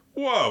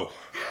 whoa.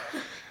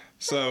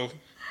 So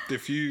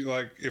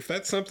if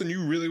that's something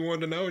you really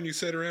wanted to know and you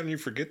sit around and you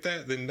forget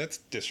that, then that's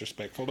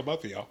disrespectful to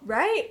both of y'all.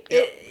 Right?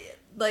 Yep.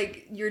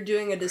 Like, you're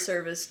doing a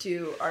disservice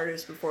to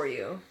artists before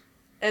you.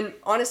 And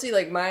honestly,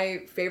 like, my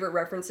favorite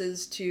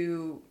references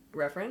to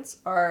reference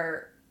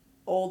are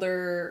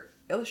older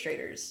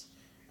illustrators.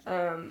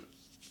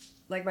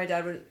 Like, my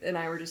dad and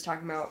I were just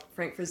talking about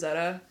Frank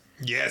Frazetta.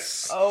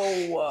 Yes.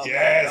 Oh,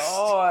 yes.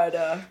 my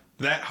God.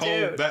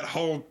 That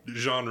whole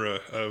genre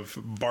of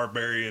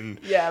barbarian,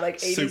 like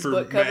 80s super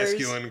book covers.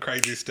 masculine,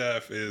 crazy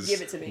stuff is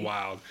Give it to me.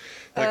 wild.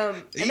 Like,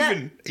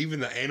 even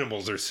the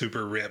animals are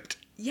super ripped.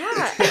 Yeah.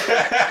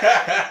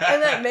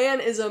 And that man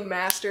is a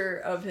master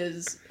of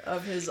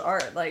his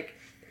art. Like,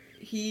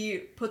 he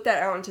put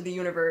that out into the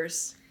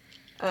universe.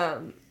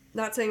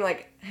 Not saying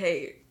like,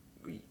 hey,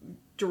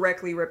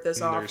 directly rip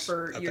this off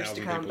for years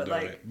to come, but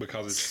like,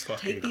 because it's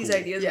fucking take these cool.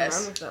 ideas and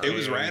run with them. It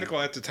was radical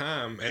at the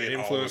time, and it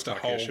influenced a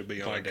whole should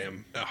be on like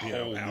a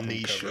whole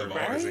niche cover of of a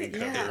magazine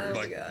Right? Yeah. cover. Oh,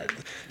 Like God.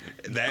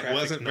 that Graphic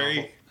wasn't novel.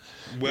 very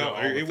well.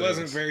 all the It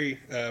wasn't things.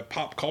 very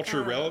pop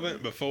culture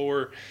relevant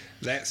before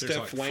that There's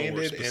stuff like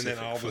landed, four and then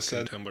all of a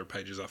specific sudden Tumblr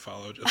pages I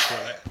follow just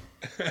for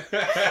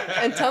that.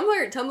 And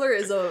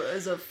Tumblr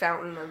is a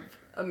fountain of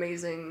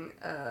amazing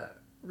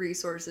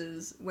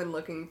resources when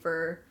looking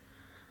for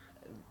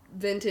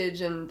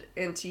vintage and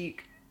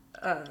antique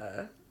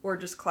or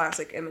just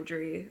classic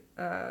imagery.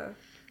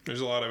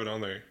 there's a lot of it on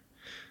there.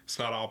 It's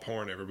not all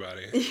porn,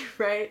 everybody.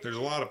 Right? There's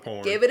a lot of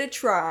porn. Give it a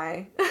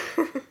try.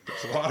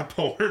 There's a lot of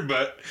porn,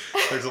 but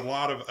there's a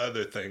lot of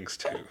other things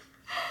too.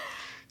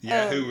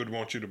 Yahoo would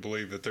want you to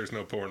believe that there's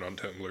no porn on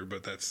Tumblr,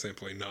 but that's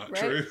simply not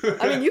Right? true.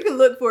 I mean, you can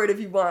look for it if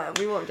you want.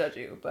 We won't judge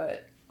you,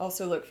 but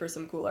also look for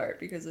some cool art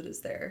because it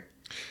is there.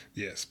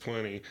 Yes,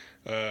 plenty.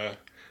 I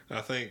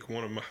think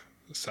one of my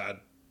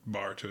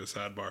sidebar to a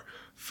sidebar,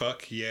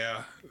 Fuck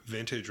Yeah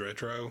Vintage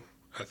Retro,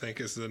 I think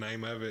is the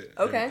name of it.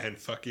 Okay. And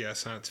Fuck Yeah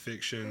Science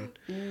Fiction.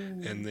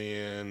 And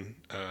then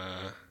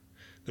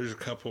there's a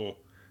couple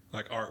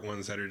like art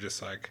ones that are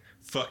just like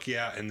Fuck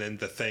Yeah and then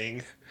The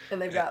Thing.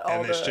 And they've got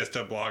and it's just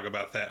a blog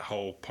about that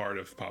whole part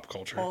of pop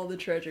culture. all the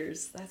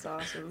treasures. That's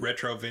awesome.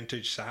 Retro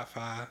vintage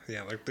sci-fi.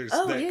 Yeah, like there's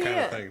Oh, that yeah, kind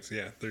yeah. of things.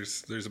 Yeah,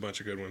 there's a bunch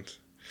of good ones.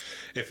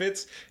 If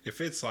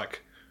it's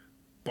like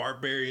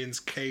barbarians,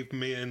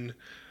 cavemen,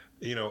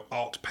 you know,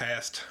 alt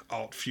past,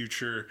 alt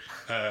future,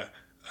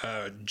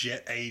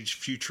 jet age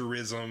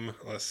futurism.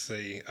 Let's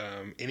see,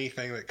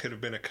 anything that could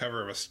have been a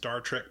cover of a Star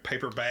Trek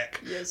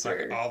paperback. Yes, like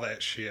sir. all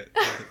that shit.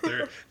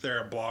 there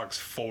are blogs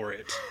for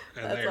it,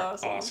 and That's they're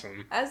awesome.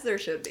 awesome. As there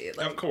should be.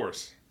 Like, Of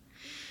course.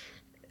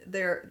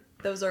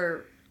 those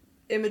are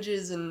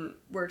images and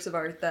works of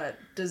art that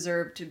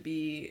deserve to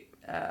be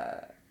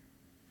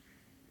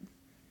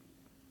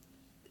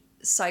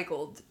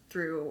cycled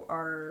through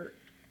our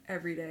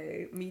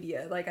everyday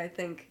media. Like, I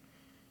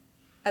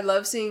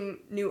love seeing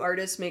new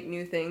artists make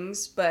new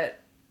things, but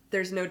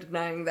there's no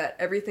denying that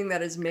everything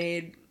that is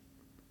made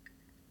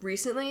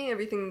recently,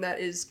 everything that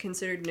is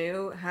considered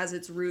new, has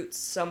its roots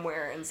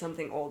somewhere in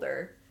something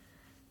older.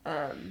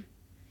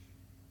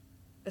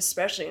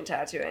 Especially in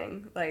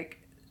tattooing. Like,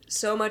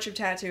 so much of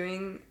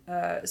tattooing,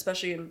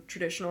 especially in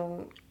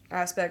traditional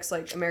aspects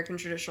like American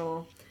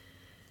traditional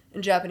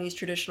and Japanese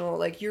traditional,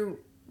 like, you're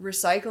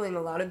recycling a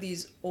lot of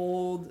these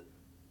old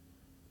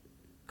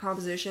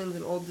compositions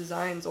and old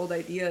designs, old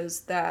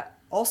ideas that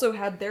also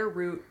had their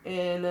root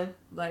in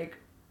like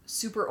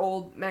super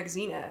old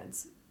magazine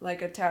ads.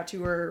 Like, a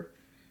tattooer,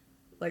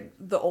 like,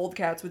 the old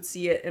cats would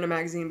see it in a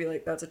magazine and be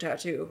like, that's a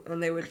tattoo,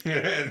 and they would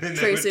And then they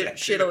trace would it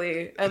tattoo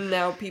shittily, and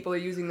now people are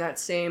using that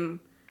same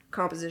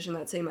composition,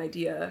 that same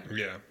idea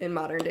Yeah. in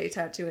modern day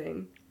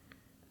tattooing.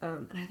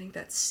 And I think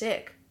that's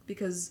sick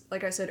because,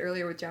 like I said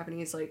earlier with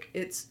Japanese, like,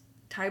 it's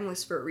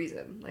timeless for a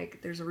reason.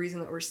 Like, there's a reason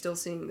that we're still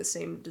seeing the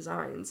same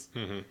designs.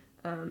 Mm-hmm.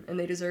 And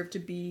they deserve to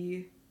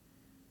be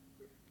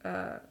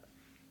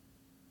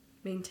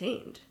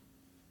maintained.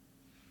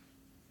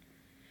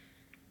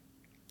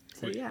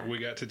 So, yeah. We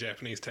got to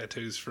Japanese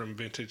tattoos from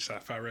vintage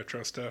sci-fi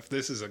retro stuff.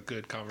 This is a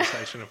good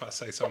conversation if I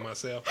say so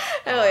myself.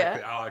 Hell yeah.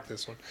 I like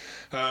this one.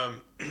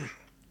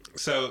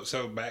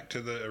 So back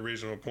to the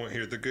original point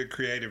here, the Good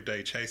Creative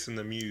Day, chasing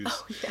the muse.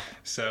 Oh, yeah.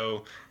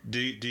 So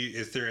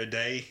is there a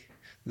day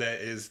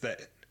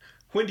that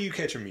when do you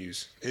catch a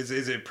muse? Is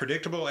it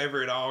predictable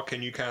ever at all?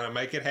 Can you kind of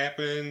make it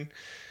happen?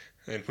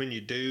 And when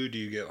you do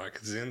you get like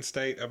Zen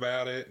state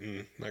about it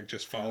and like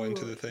just fall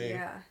into the thing?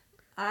 Yeah.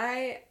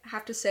 I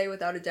have to say,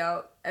 without a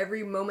doubt,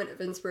 every moment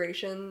of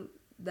inspiration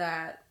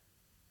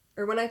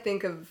or when I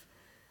think of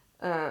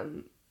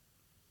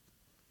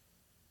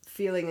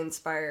feeling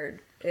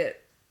inspired,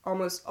 it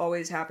almost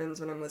always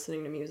happens when I'm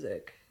listening to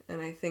music.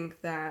 And I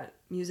think that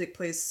music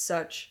plays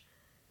such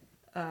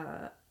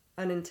an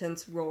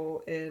intense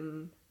role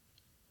in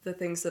the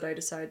things that I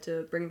decide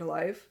to bring to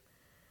life.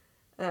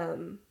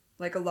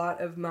 Like a lot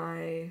of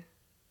my,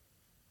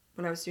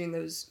 when I was doing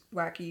those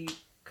wacky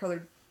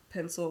colored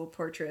pencil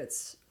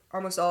portraits,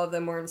 almost all of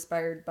them were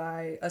inspired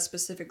by a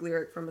specific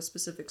lyric from a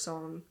specific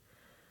song.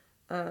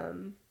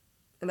 And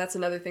that's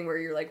another thing where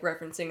you're like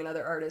referencing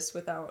another artist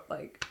without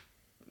like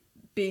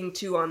being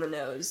too on the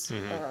nose.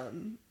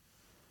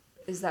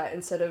 Is that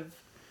instead of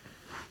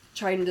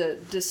trying to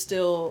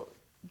distill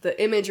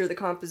the image or the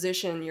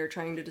composition, you're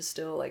trying to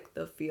distill like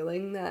the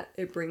feeling that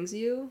it brings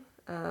you,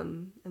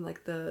 and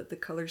like the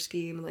color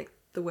scheme and like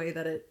the way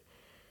that it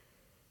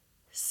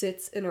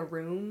sits in a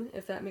room,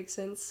 if that makes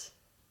sense.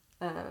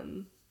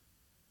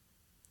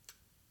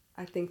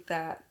 I think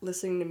that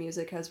listening to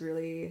music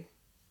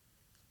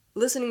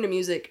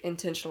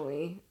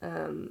intentionally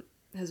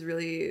has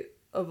really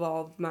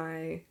evolved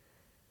my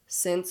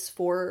sense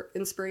for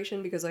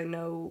inspiration, because I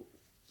know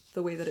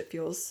the way that it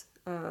feels.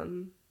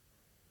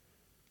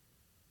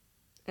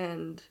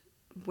 And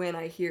when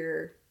I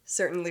hear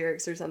certain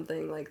lyrics or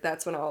something, like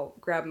that's when I'll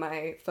grab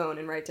my phone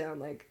and write down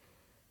like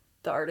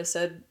the artist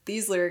said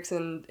these lyrics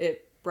and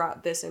it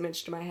brought this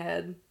image to my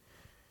head.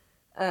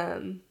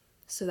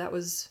 So that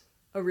was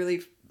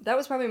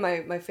probably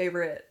my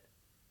favorite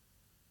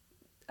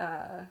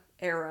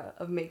era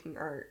of making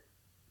art,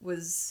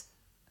 was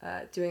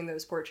doing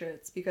those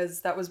portraits,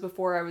 because that was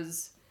before I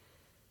was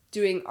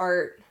doing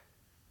art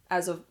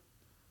as a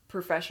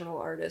professional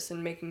artist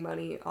and making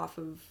money off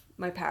of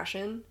my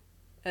passion.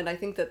 And I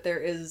think that there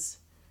is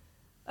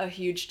a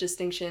huge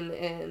distinction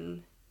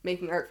in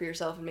making art for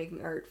yourself and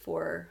making art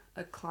for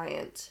a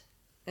client.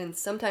 And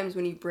sometimes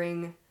when you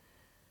bring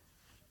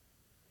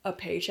a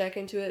paycheck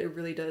into it, it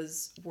really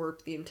does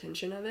warp the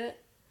intention of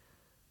it.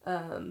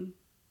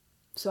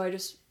 So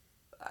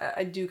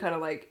I do kind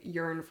of like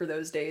yearn for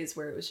those days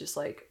where it was just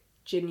like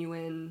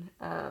genuine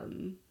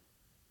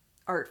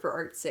art for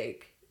art's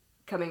sake,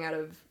 coming out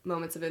of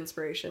moments of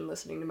inspiration,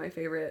 listening to my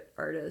favorite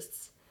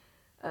artists.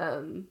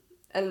 And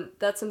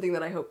that's something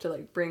that I hope to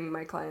like bring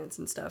my clients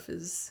and stuff,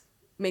 is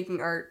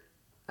making art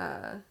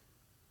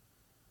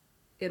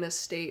in a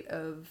state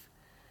of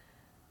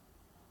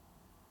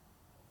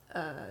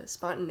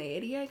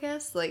spontaneity, I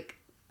guess. Like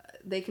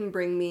they can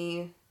bring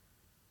me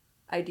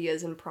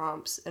ideas and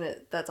prompts, and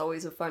that's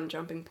always a fun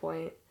jumping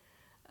point.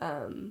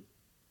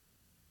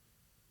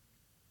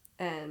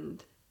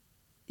 And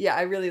yeah,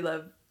 I really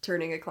love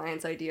turning a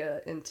client's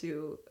idea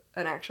into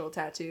an actual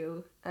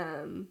tattoo.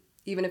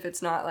 Even if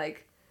it's not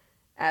like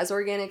as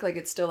organic, like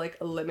it's still like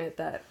a limit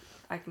that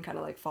I can kind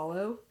of like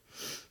follow.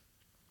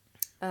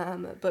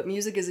 But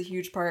music is a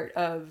huge part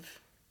of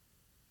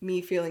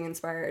me feeling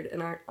inspired.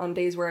 And on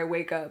days where I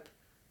wake up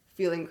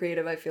feeling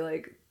creative, I feel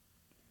like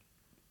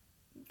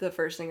the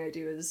first thing I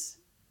do is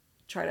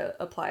try to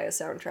apply a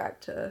soundtrack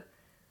to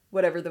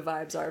whatever the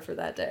vibes are for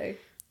that day.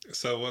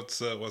 So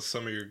what's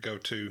some of your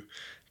go-to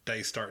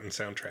day starting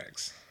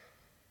soundtracks?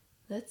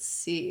 Let's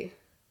see.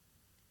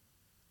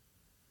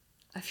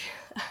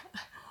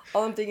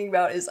 All I'm thinking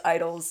about is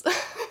Idols.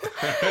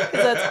 'Cause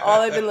that's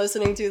all I've been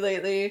listening to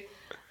lately.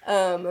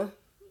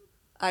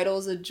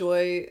 Idols,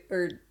 Joy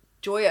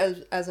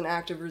as an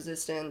Act of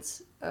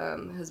Resistance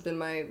has been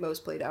my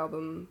most played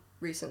album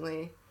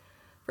recently.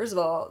 First of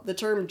all, the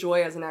term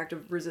joy as an act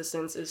of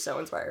resistance is so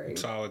inspiring.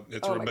 Solid.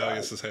 It's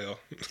rebellious as hell.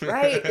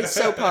 Right? It's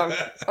so punk.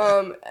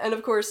 And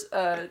of course,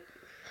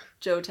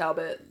 Joe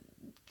Talbot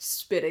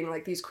spitting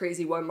like these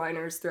crazy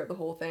one-liners throughout the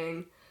whole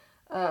thing.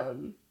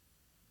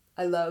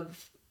 I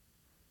love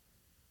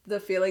the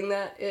feeling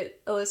that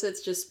it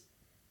elicits, just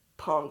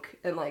punk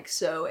and like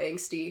so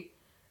angsty.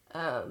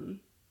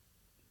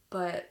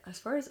 But as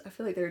far as, I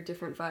feel like there are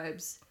different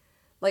vibes.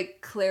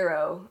 Like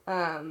Clairo,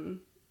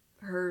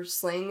 her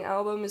Sling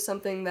album is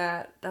something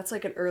that's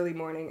like an early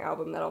morning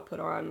album that I'll put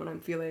on when I'm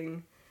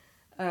feeling,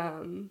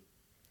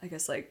 I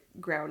guess like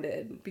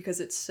grounded, because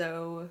it's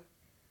so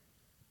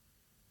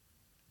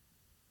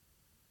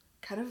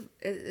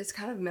it's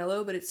kind of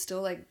mellow, but it's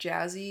still like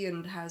jazzy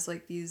and has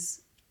like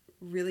these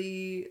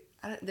really,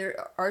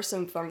 there are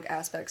some funk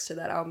aspects to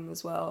that album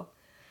as well.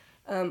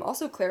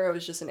 Also Clairo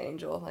is just an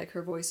angel. Like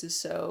her voice is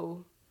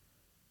so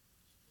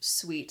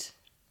sweet.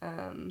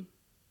 And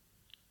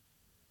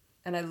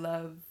I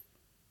love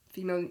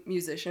female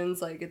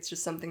musicians. Like it's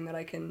just something that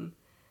I can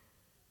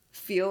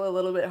feel a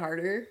little bit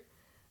harder.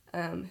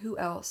 Who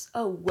else?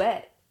 Oh,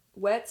 Wet.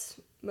 Wet's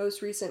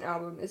most recent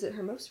album. Is it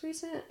her most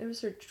recent? It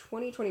was her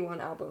 2021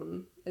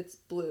 album. It's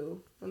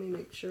Blue. Let me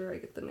make sure I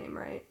get the name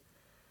right.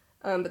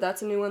 But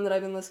that's a new one that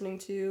I've been listening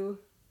to.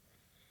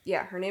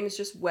 Yeah, her name is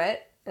just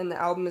Wet, and the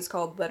album is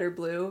called Letter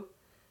Blue.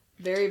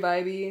 Very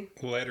vibey.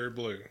 Letter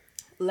Blue.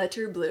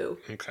 Letter Blue.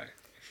 Okay.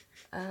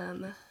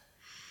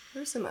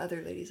 There's some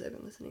other ladies I've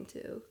been listening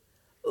to.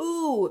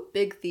 Ooh,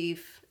 Big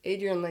Thief.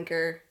 Adrian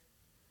Linker.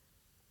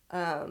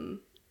 I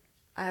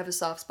have a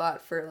soft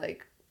spot for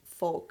like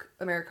folk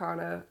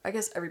Americana. I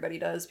guess everybody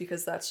does,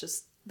 because that's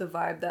just the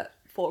vibe that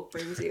folk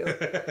brings you.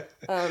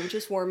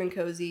 Just warm and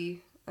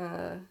cozy.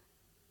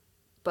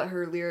 But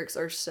her lyrics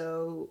are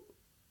so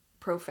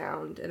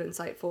profound and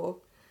insightful.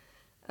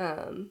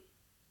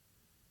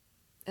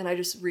 And I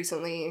just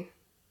recently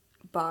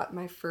bought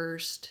my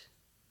first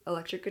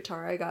electric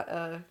guitar. I got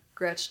a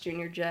Gretsch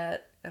Junior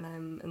Jet, and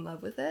I'm in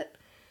love with it.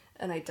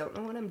 And I don't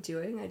know what I'm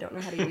doing. I don't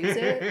know how to use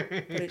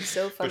it, but it's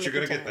so fun. But you're to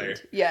gonna pretend. get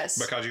there. Yes.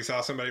 Because you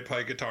saw somebody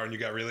play guitar and you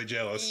got really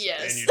jealous.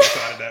 Yes. And you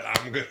decided that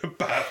I'm gonna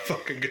buy a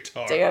fucking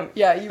guitar. Damn.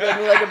 Yeah, you read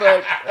me like a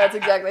book. That's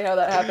exactly how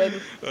that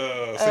happened.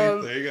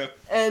 There you go.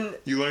 And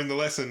you learned the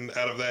lesson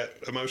out of that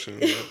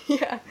emotion.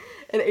 yeah.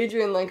 And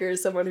Adrienne Lenker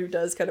is someone who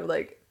does kind of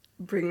like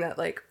bring that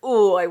like,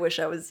 oh, I wish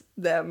I was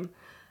them.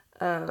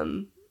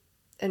 And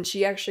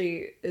she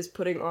actually is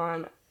putting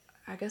on,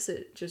 I guess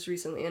it just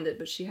recently ended,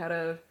 but she had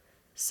a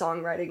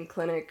songwriting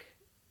clinic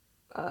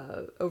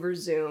over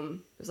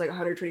Zoom. It was like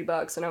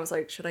 $120, and I was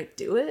like, should I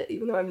do it?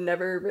 Even though I've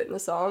never written a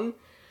song.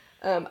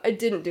 I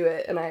didn't do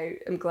it, and I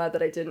am glad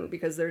that I didn't,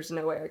 because there's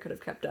no way I could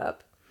have kept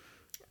up.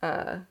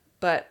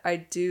 But I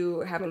do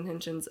have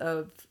intentions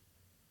of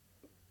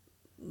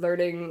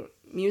learning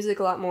music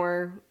a lot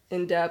more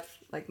in depth,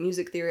 like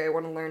music theory. I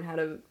want to learn how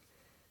to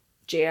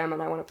jam,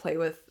 and I want to play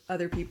with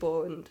other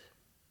people and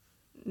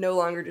no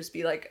longer just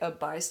be like a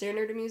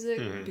bystander to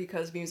music,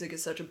 because music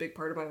is such a big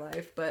part of my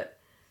life, but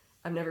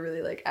I've never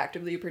really like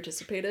actively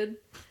participated.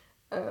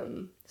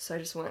 So I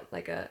just want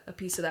like a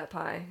piece of that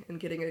pie, and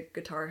getting a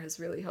guitar has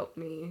really helped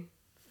me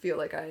feel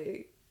like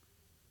I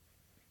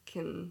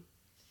can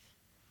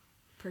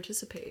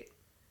participate.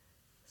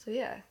 So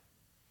yeah.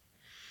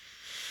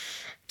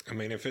 I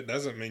mean, if it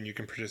doesn't mean you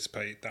can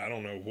participate, I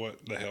don't know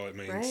what the hell it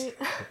means. Right?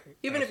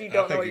 Even if you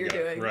don't know what you're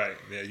doing. Right.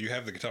 Yeah, you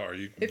have the guitar.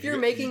 If you're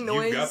making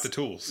noise... You've got the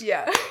tools.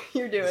 Yeah,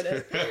 you're doing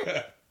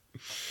it.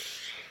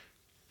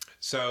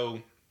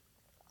 So,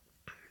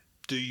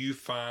 do you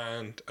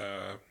find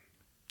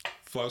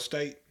flow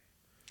state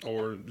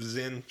or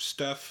Zen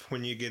stuff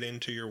when you get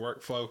into your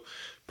workflow,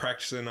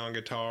 practicing on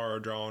guitar or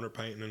drawing or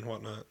painting and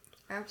whatnot?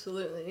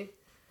 Absolutely.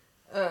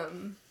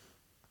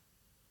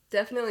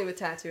 Definitely with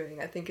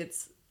tattooing. I think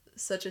it's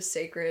such a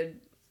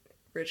sacred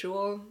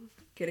ritual,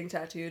 getting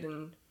tattooed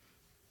and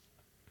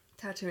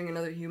tattooing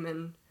another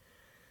human.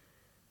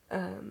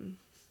 And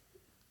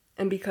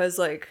because,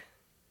 like,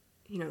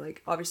 you know,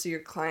 like, obviously your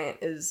client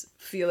is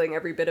feeling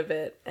every bit of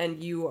it,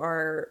 and you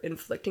are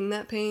inflicting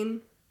that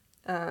pain,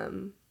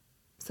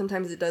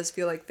 sometimes it does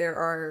feel like there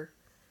are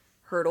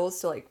hurdles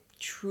to, like,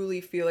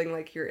 truly feeling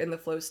like you're in the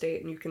flow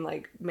state and you can,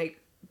 like, make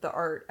the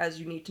art as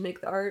you need to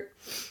make the art,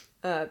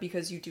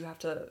 because you do have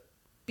to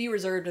be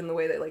reserved in the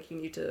way that, like, you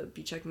need to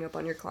be checking up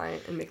on your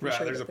client and making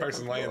sure there's that a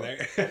person laying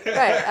there.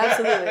 Right,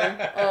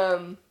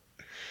 absolutely.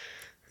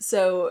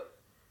 So,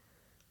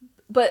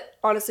 but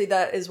honestly,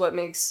 that is what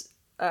makes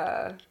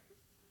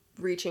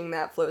reaching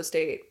that flow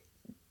state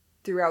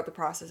throughout the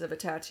process of a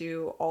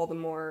tattoo all the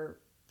more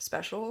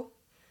special,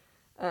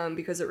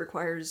 because it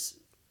requires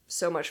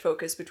so much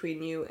focus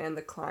between you and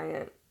the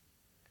client,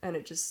 and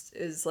it just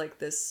is like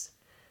this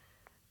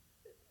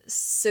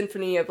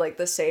symphony of, like,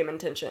 the same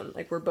intention.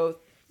 Like, we're both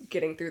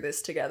getting through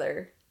this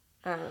together.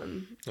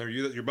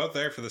 You're both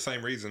there for the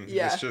same reason.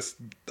 Yeah. It's just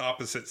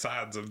opposite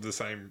sides of the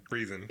same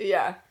reason.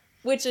 Yeah.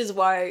 Which is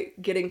why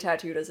getting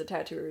tattooed as a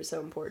tattooer is so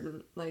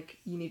important. Like,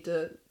 you need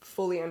to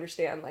fully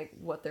understand, like,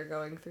 what they're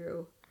going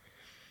through.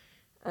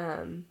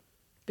 But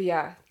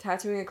yeah,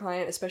 tattooing a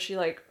client, especially,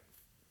 like,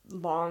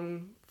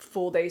 long,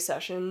 full-day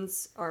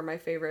sessions are my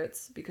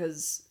favorites,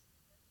 because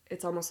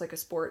it's almost like a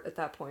sport at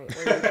that point.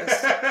 Where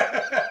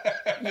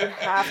you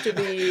have to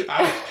be...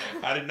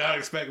 I did not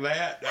expect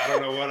that. I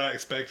don't know what I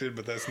expected,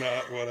 but that's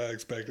not what I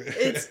expected.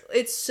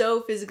 It's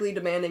so physically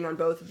demanding on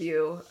both of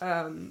you.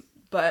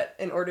 But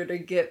in order to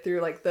get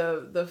through, like,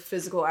 the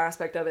physical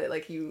aspect of it,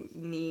 like, you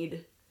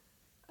need,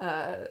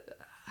 I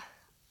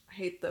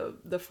hate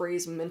the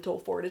phrase mental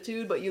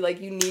fortitude, but you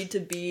need to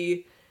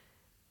be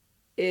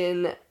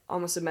in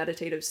almost a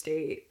meditative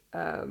state.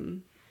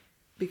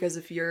 Because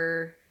if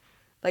you're,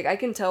 like, I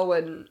can tell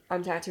when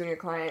I'm tattooing a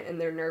client and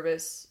they're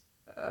nervous,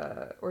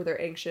 or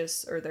they're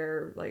anxious, or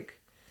they're, like,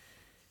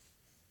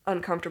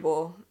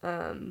 uncomfortable.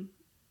 And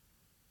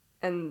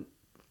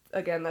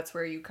again, that's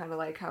where you kind of,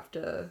 like, have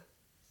to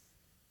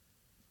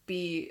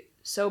be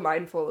so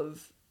mindful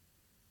of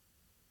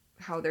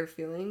how they're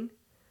feeling.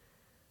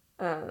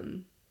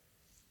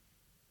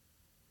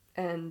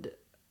 And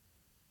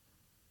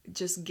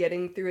just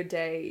getting through a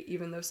day,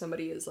 even though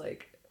somebody is,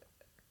 like,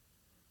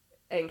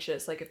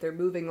 anxious, like, if they're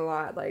moving a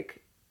lot,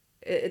 like,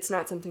 it's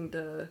not something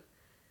to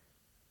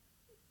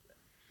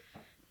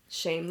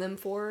shame them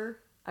for.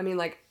 I mean,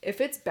 like, if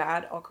it's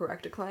bad, I'll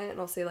correct a client and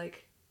I'll say,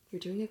 like, you're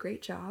doing a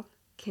great job.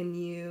 Can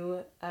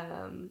you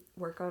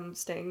work on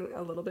staying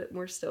a little bit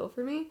more still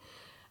for me?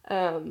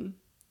 And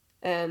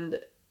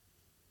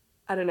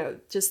I don't know,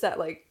 just that,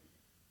 like,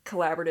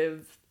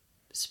 collaborative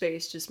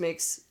space just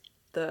makes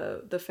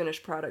the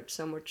finished product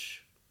so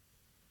much,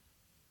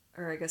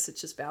 or I guess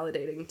it's just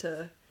validating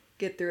to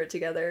get through it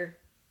together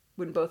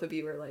when both of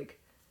you are like,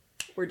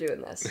 we're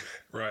doing this.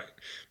 Right.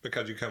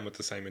 Because you come with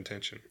the same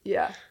intention.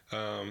 Yeah.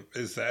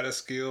 Is that a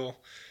skill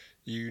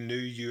you knew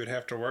you would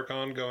have to work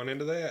on going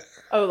into that?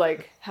 Oh,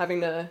 like,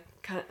 having to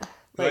kind of...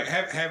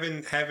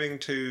 Like having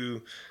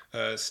to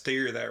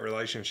steer that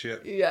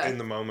relationship in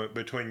the moment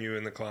between you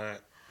and the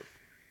client.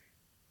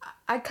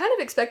 I kind of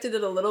expected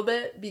it a little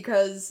bit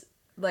because,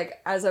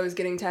 like, as I was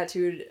getting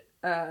tattooed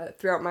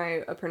throughout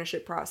my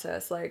apprenticeship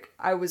process, like,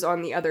 I was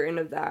on the other end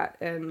of that,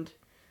 and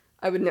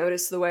I would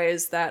notice the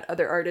ways that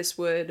other artists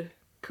would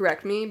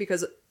correct me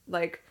because,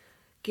 like,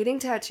 getting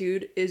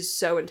tattooed is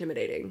so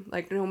intimidating.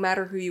 Like, no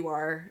matter who you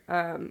are,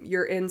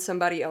 you're in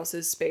somebody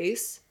else's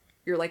space.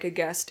 You're like a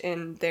guest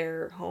in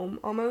their home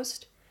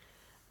almost.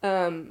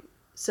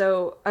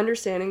 So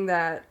understanding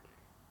that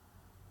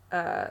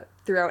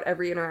throughout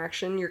every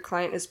interaction, your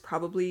client is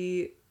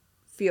probably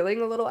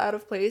feeling a little out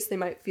of place. They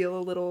might feel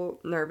a little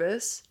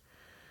nervous.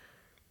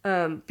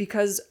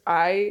 Because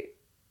I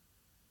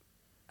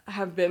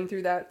have been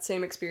through that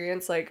same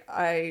experience, like,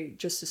 I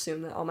just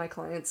assume that all my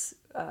clients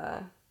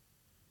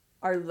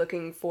are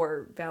looking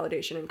for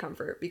validation and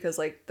comfort because,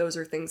 like, those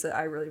are things that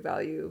I really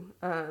value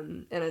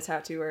in a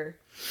tattooer.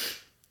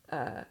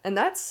 And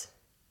that's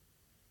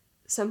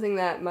something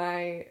that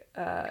my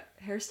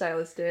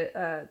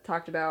hairstylist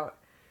talked about.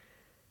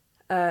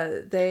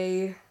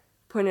 They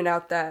pointed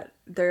out that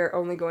they're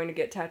only going to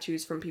get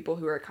tattoos from people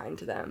who are kind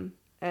to them.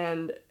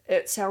 And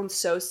it sounds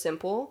so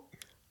simple,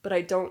 but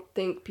I don't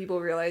think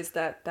people realize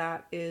that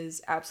that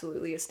is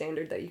absolutely a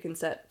standard that you can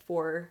set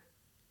for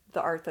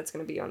the art that's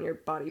going to be on your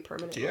body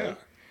permanently. Yeah.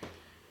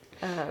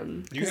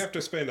 You have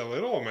to spend a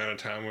little amount of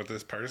time with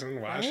this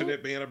person. Why should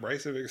it be an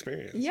abrasive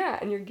experience? Yeah,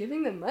 and you're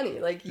giving them money.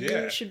 Like,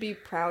 you should be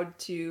proud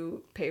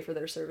to pay for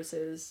their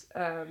services.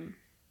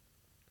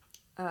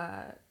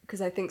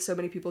 Because I think so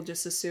many people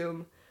just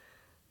assume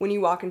when you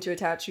walk into a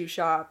tattoo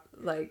shop,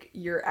 like,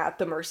 you're at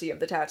the mercy of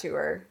the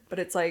tattooer. But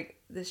it's like,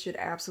 this should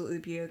absolutely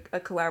be a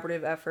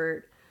collaborative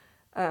effort.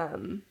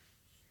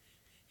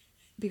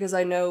 Because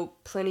I know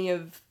plenty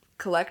of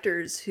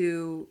collectors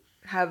who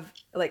have,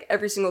 like,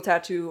 every single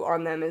tattoo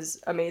on them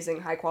is amazing,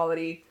 high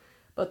quality,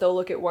 but they'll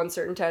look at one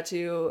certain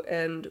tattoo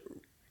and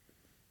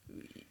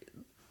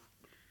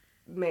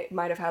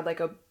might have had, like,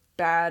 a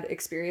bad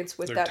experience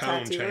with that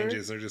tattoo. Their tone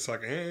changes. They're just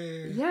like,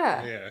 eh.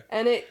 Yeah.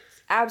 And it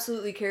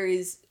absolutely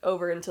carries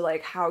over into,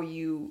 like, how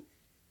you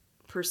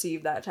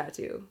perceive that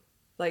tattoo.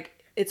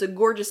 Like, it's a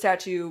gorgeous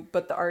tattoo,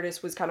 but the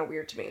artist was kind of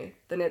weird to me.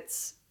 Then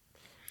it's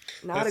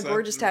not a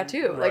gorgeous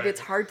tattoo. Right. Like, it's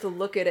hard to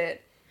look at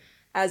it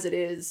as it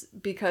is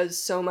because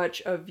so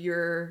much of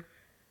your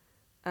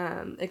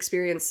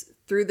experience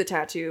through the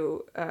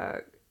tattoo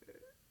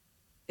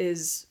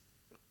is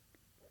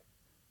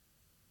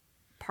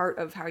part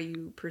of how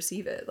you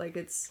perceive it. Like,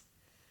 it's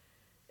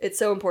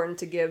so important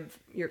to give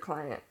your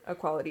client a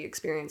quality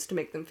experience to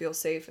make them feel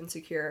safe and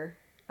secure,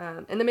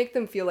 and to make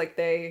them feel like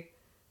they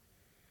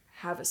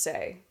have a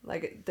say.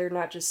 Like, they're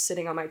not just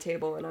sitting on my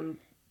table and I'm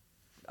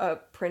a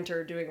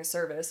printer doing a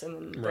service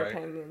and then they're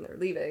paying me and they're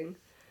leaving.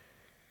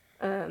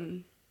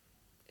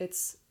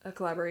 It's a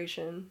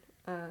collaboration.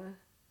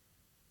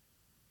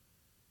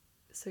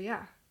 So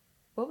yeah.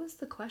 What was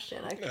the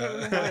question? I can't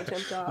remember how I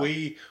jumped off.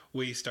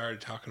 We started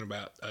talking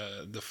about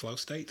the flow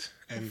state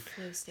and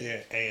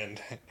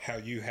and how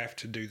you have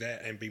to do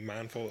that and be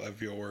mindful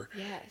of your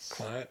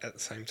client at the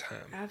same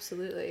time.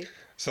 Absolutely.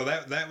 So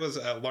that was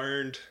a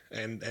learned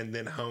and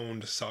then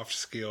honed soft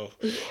skill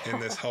in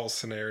this whole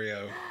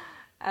scenario.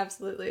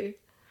 Absolutely.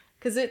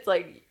 Because it's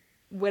like,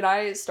 when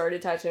I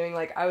started tattooing,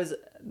 like, I was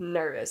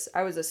nervous.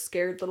 I was a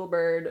scared little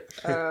bird.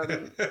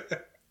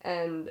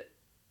 And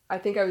I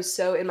think I was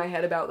so in my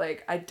head about,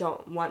 like, I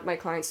don't want my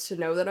clients to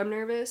know that I'm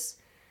nervous.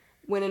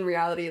 When in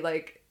reality,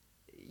 like,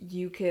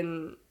 you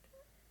can,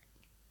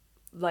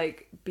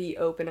 like, be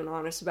open and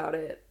honest about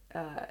it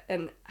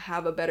and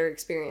have a better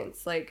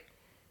experience. Like,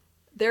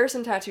 there are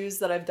some tattoos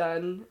that I've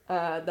done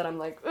that I'm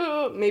like,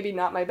 oh, maybe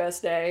not my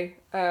best day.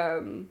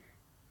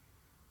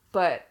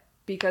 But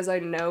because I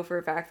know for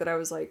a fact that I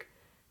was, like,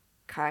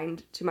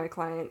 kind to my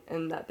client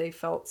and that they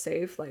felt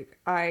safe, like,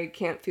 I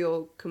can't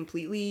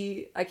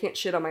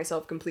shit on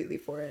myself completely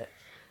for it.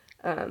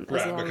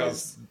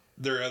 Because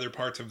there are other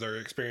parts of their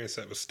experience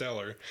that was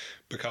stellar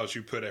because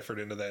you put effort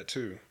into that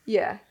too.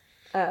 Yeah.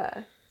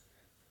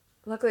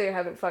 Luckily I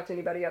haven't fucked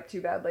anybody up too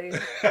badly.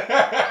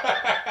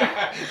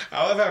 I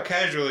love how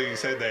casually you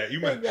said that. You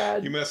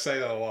must say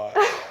that a lot.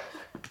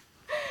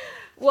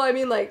 Well, I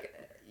mean, like,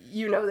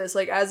 you know this,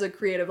 like, as a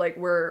creative, like,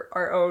 we're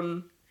our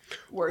own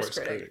worst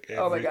critic.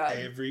 Oh my god.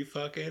 Every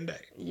fucking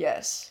day.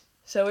 Yes.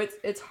 So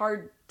it's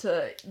hard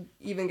to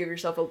even give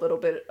yourself a little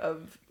bit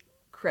of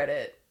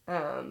credit.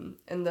 And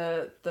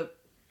the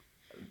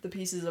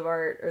pieces of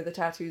art or the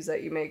tattoos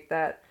that you make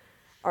that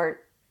aren't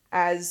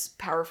as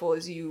powerful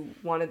as you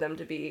wanted them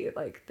to be,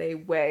 like, they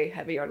weigh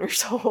heavy on your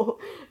soul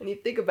and you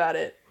think about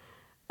it.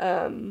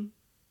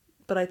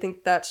 But I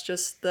think that's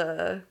just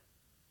the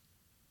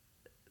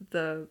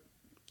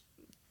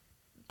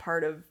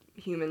part of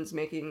humans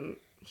making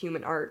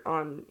human art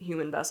on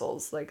human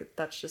vessels. Like,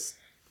 that's just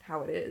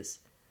how it is.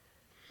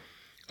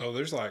 Oh,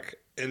 there's, like,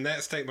 in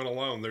that statement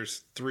alone,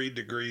 there's 3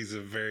 degrees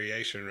of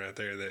variation right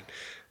there that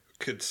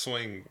could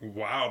swing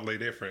wildly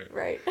different.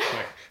 Right.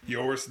 Like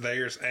yours,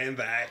 theirs, and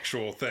the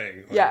actual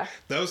thing. Like, Yeah.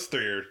 those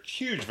three are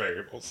huge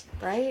variables.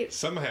 Right.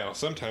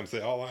 Sometimes they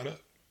all line up.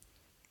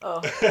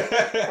 Oh,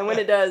 and when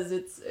it does,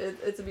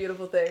 it's a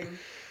beautiful thing,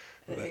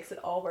 and it makes it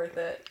all worth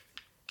it.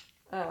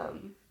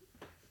 And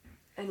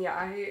yeah,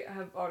 I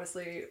have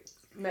honestly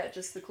met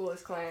just the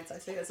coolest clients. I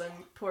say as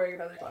I'm pouring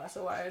another glass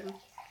of wine.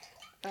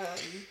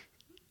 But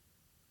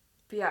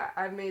yeah,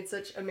 I've made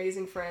such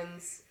amazing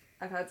friends.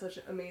 I've had such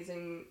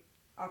amazing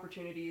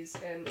opportunities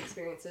and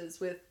experiences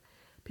with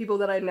people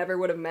that I never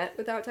would have met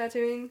without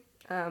tattooing.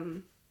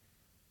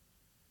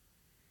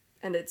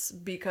 And it's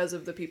because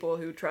of the people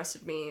who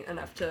trusted me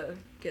enough to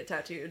get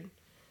tattooed.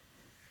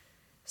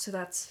 So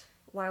that's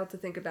wild to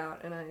think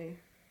about, and I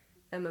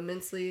am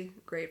immensely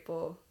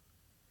grateful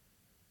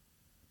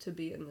to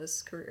be in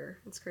this career.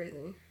 It's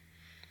crazy.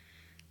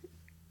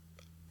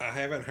 I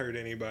haven't heard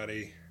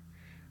anybody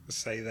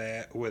say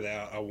that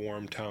without a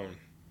warm tone.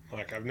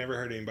 Like, I've never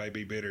heard anybody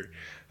be bitter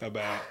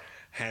about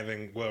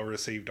having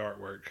well-received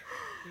artwork,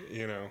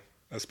 you know,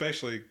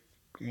 especially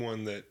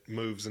one that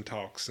moves and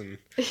talks and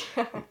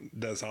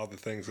does all the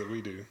things that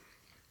we do.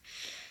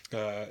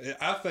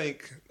 I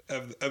think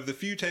of the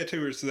few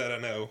tattooers that I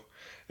know,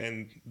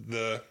 and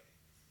the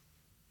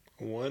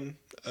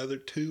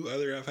two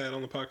other I've had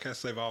on the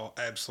podcast, they've all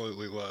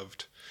absolutely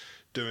loved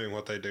doing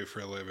what they do for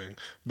a living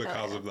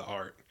because of the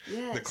art.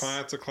 Yes. The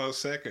client's a close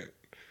second,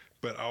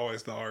 but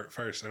always the art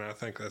first, and I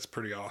think that's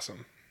pretty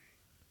awesome.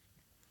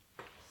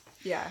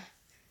 Yeah.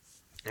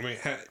 I mean,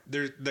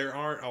 there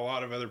aren't a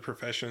lot of other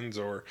professions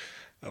or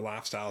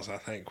lifestyles, I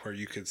think, where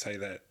you could say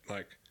that,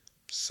 like,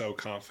 so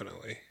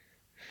confidently.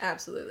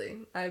 Absolutely.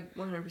 I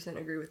 100%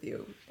 agree with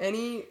you.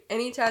 Any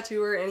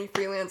tattooer, any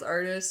freelance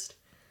artist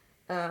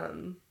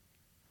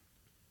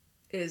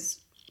is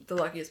the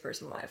luckiest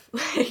person alive.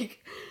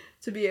 Like,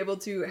 to be able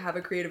to have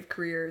a creative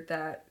career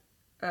that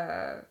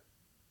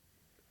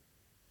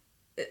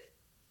it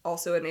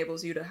also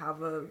enables you to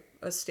have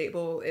a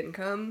stable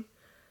income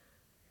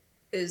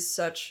is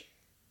such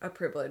a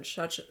privilege,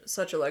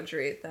 such a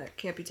luxury that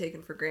can't be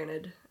taken for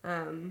granted.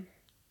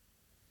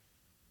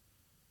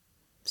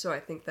 So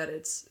I think that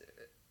it's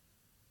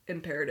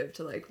imperative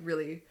to, like,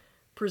 really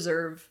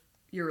preserve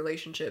your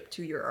relationship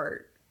to your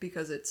art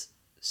because it's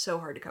so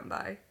hard to come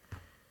by.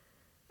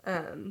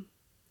 And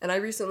I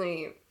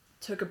recently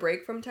took a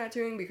break from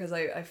tattooing because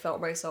I felt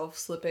myself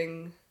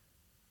slipping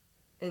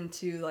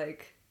into,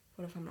 like,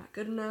 what if I'm not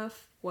good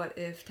enough? What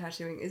if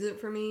tattooing isn't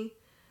for me?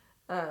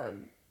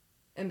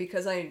 And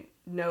because I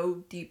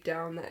know deep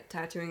down that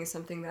tattooing is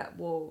something that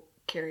will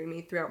carry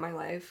me throughout my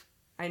life,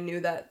 I knew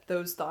that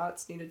those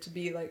thoughts needed to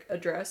be, like,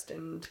 addressed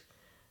and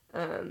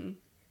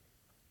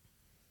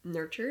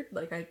nurtured.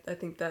 Like, I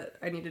think that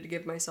I needed to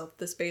give myself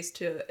the space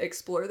to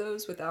explore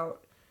those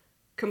without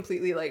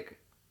completely, like,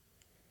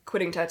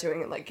 quitting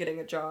tattooing and, like, getting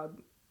a job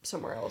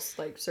somewhere else,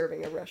 like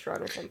serving a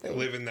restaurant or something.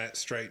 Living that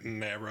straight and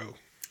narrow.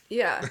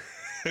 Yeah.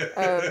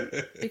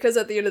 Because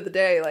at the end of the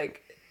day,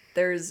 like,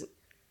 there's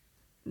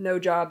no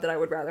job that I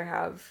would rather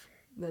have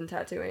than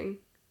tattooing.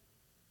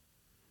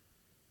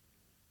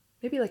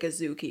 Maybe like a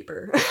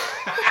zookeeper.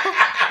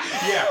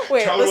 Yeah.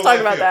 Wait, let's talk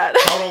about that.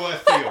 Total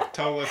left field.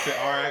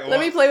 All right. Let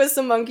me play with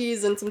some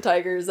monkeys and some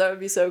tigers. That would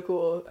be so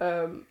cool.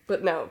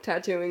 But no,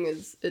 tattooing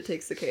it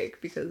takes the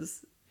cake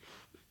because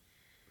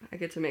I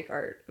get to make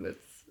art and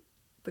it's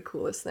the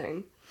coolest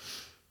thing.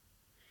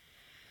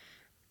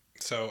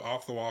 So,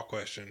 off the wall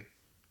question.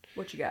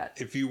 What you got?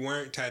 If you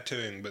weren't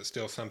tattooing but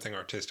still something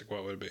artistic,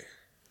 what would it be?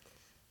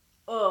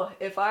 Oh,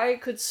 if I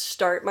could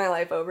start my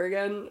life over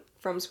again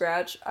from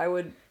scratch, I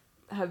would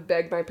have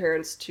begged my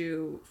parents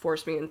to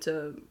force me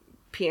into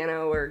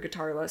piano or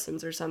guitar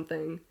lessons or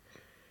something.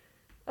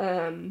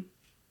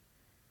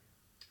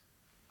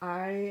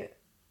 I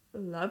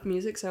love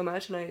music so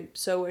much, and I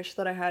so wish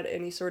that I had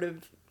any sort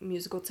of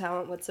musical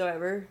talent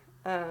whatsoever.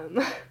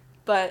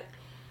 But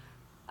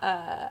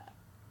I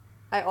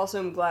also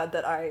am glad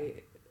that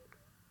I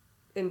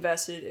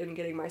invested in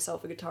getting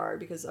myself a guitar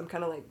because I'm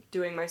kind of like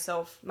doing my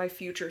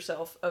future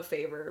self a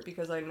favor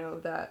because I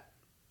know that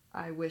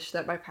I wish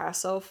that my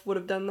past self would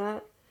have done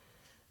that.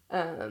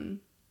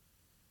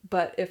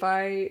 But if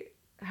I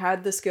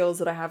had the skills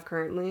that I have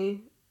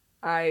currently,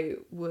 I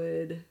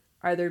would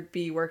either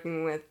be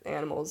working with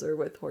animals or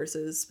with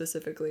horses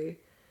specifically.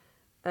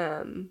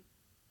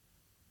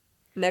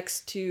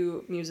 Next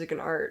to music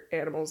and art,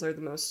 animals are the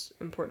most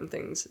important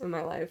things in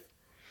my life.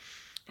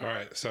 All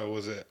right. So,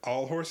 was it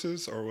all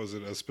horses or was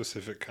it a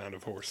specific kind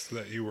of horse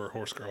that you were a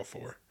horse girl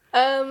for?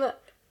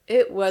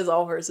 It was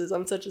all horses.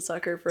 I'm such a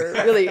sucker for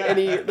really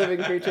any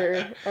living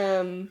creature.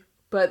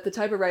 But the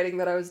type of riding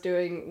that I was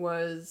doing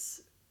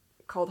was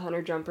called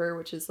hunter jumper,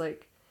 which is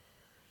like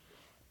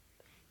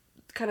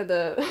kind of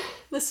the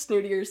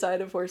snootier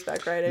side of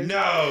horseback riding.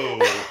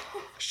 No,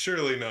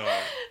 surely not.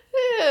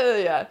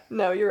 Yeah,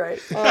 no, you're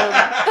right.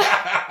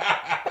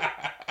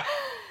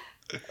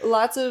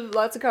 Lots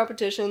of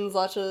competitions,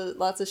 lots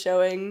of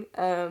showing,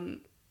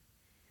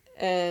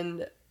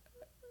 and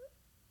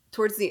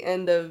towards the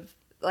end of,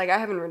 like, I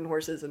haven't ridden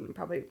horses in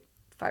probably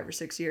 5 or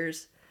 6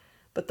 years,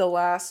 But the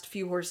last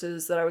few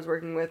horses that I was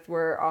working with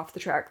were off the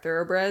track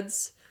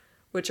thoroughbreds,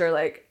 which are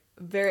like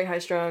very high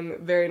strung,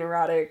 very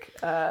neurotic.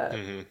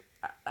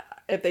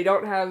 If they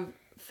don't have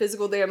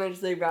physical damage,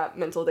 they've got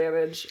mental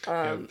damage.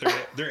 Yeah,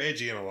 they're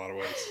edgy in a lot of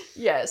ways.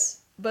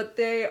 Yes, but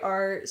they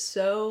are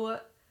so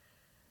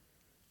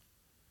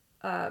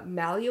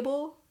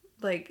malleable.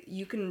 Like,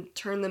 you can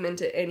turn them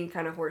into any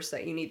kind of horse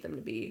that you need them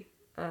to be.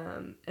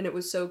 And it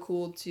was so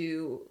cool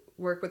to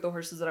work with the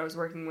horses that I was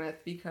working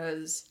with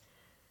because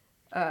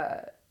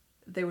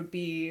they would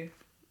be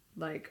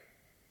like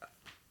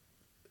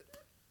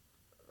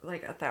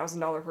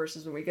 $1,000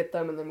 horses when we get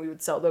them, and then we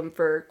would sell them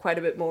for quite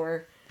a bit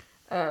more.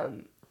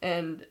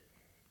 And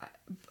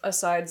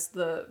besides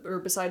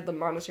the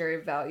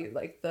monetary value,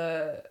 like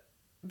the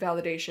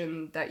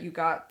validation that you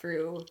got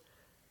through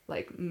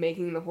like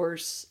making the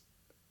horse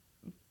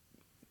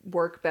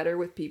work better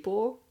with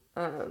people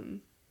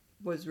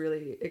was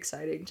really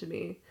exciting to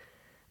me.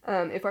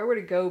 If I were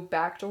to go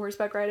back to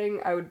horseback riding,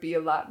 I would be a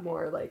lot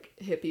more like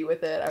hippie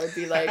with it. I would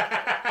be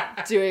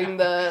like doing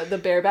the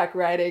bareback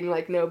riding,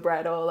 like no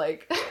bridle,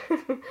 like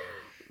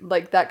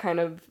like that kind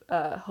of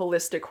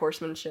holistic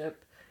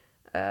horsemanship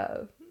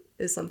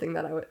is something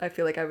that I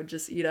feel like I would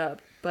just eat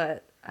up.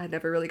 But I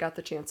never really got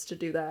the chance to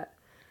do that.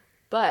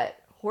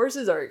 But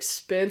horses are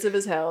expensive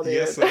as hell, dude.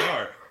 Yes, they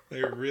are.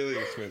 They're really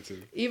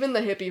expensive. Even the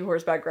hippie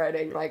horseback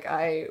riding, like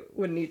I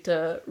would need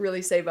to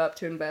really save up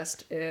to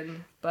invest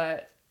in,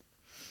 but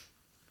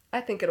I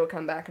think it'll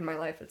come back in my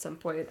life at some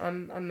point.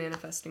 I'm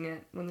manifesting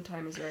it when the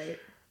time is right.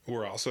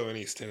 We're also in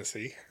East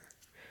Tennessee.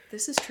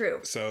 This is true.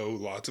 So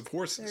lots of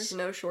horses. There's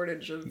no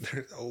shortage of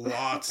There's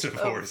lots of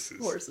horses.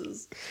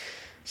 Horses.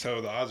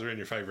 So the odds are in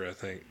your favor, I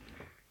think.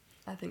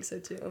 I think so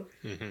too.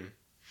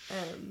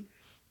 Mm-hmm.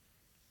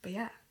 But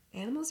yeah,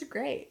 animals are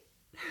great.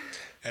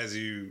 As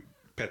you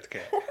pet the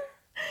cat.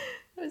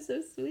 That was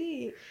so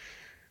sweet.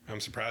 I'm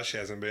surprised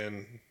she's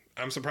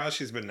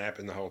been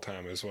napping the whole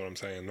time, is what I'm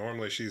saying.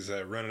 Normally she's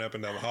running up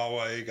and down the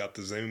hallway, got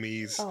the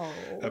zoomies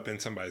up in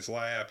somebody's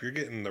lap. You're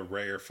getting the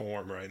rare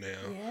form right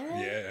now.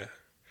 Yeah.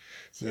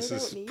 This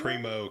is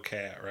primo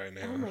cat right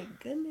now. Oh my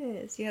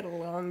goodness. You had a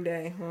long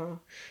day, huh?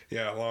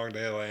 Yeah, a long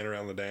day laying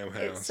around the damn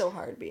house. It's so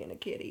hard being a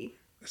kitty.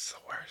 It's the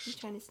worst. You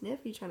trying to sniff?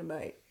 You trying to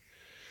bite?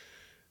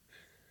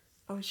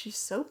 Oh, she's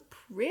so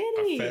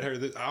pretty. I fed her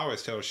this. I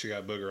always tell her she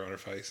got a booger on her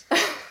face.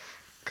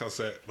 Because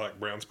that like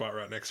brown spot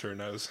right next to her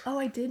nose. Oh,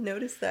 I did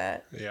notice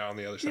that. Yeah, on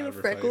the other side of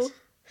her freckle? face.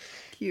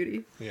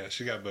 Cutie. Yeah,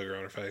 she got a booger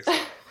on her face.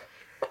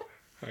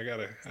 I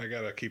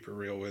gotta keep it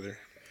real with her.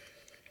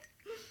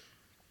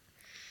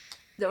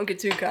 Don't get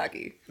too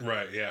cocky.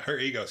 Right, yeah. Her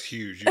ego's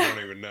huge. You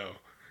don't even know.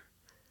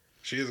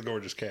 She is a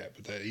gorgeous cat,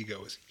 but that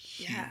ego is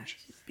huge. Yeah,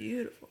 she's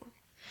beautiful.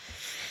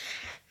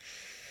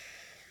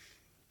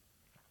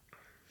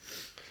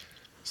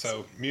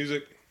 So,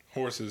 music,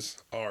 horses,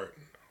 art.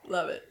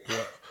 Love it.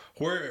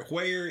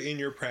 Where in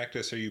your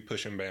practice are you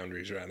pushing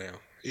boundaries right now,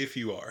 if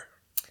you are?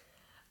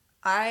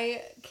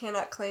 I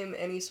cannot claim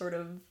any sort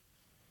of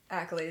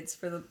accolades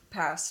for the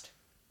past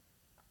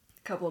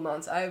couple of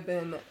months. I've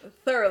been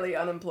thoroughly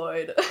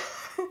unemployed.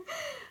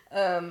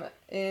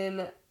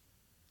 In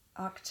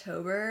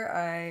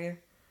October,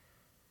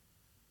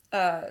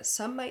 I,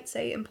 some might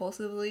say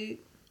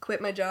impulsively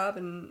quit my job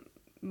and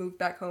moved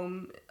back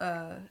home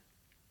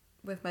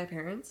with my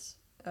parents.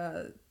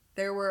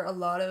 There were a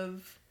lot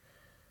of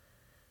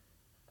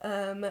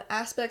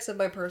aspects of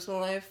my personal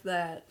life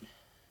that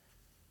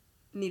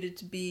needed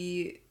to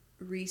be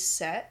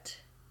reset.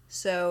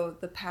 So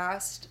the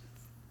past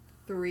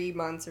 3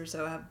 months or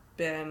so have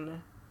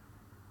been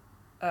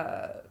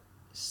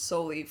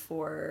solely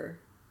for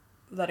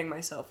letting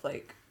myself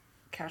like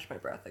catch my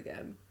breath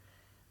again.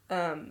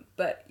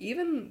 But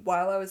even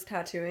while I was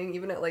tattooing,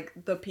 even at like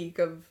the peak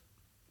of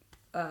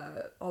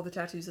all the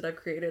tattoos that I've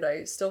created,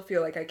 I still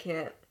feel like I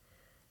can't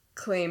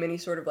claim any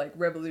sort of like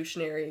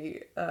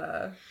revolutionary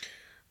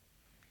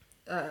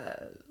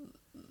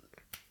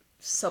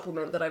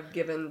supplement that I've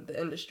given the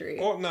industry.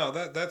 Well, no,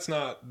 that's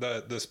not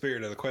the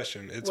spirit of the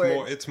question.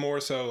 It's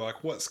more so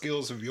like, what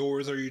skills of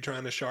yours are you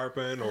trying to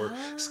sharpen, or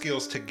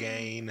skills to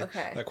gain?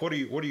 Okay. Like, what are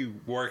you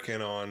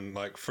working on,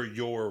 like, for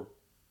your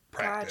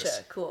practice?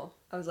 Gotcha. Cool.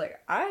 I was like,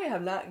 I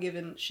have not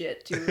given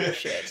shit to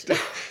shit.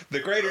 The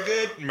greater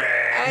good,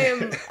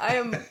 man. I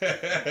am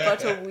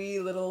but a wee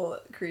little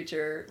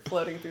creature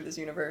floating through this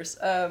universe.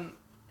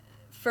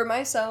 For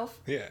myself,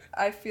 yeah,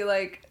 I feel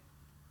like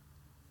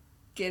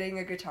getting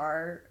a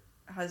guitar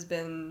has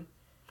been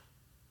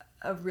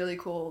a really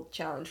cool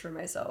challenge for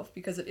myself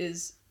because it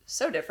is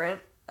so different,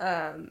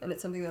 and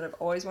it's something that I've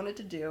always wanted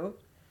to do.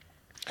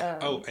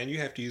 And you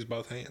have to use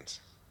both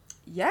hands.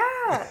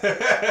 Yeah,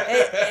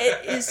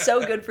 it is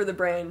so good for the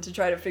brain to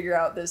try to figure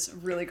out this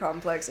really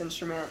complex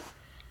instrument.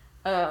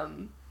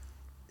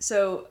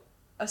 So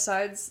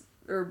besides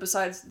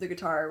the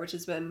guitar, which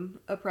has been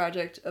a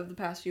project of the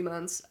past few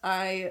months,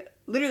 I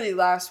literally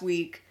last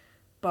week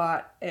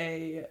bought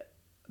a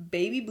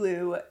baby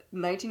blue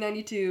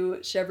 1992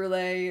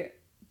 Chevrolet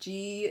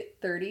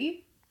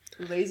G30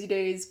 Lazy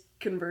Days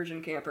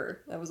conversion camper.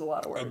 That was a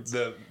lot of words.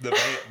 The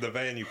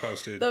van you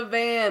posted. The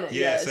van. Yes,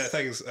 Yes, that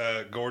thing's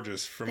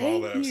gorgeous from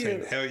all Thank that I've seen.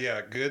 you. Hell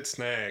yeah, good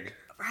snag.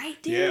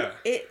 Right, dude.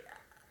 Yeah.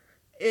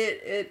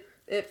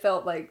 It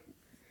felt like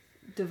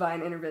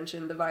divine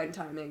intervention, divine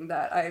timing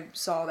that I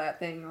saw that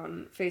thing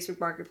on Facebook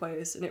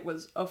Marketplace and it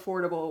was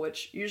affordable,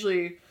 which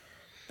usually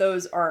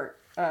those aren't.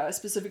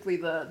 Specifically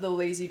the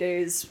lazy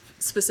days.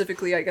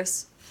 Specifically, I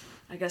guess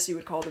you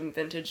would call them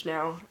vintage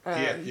now.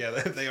 Yeah,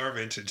 they are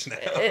vintage now.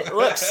 It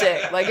looks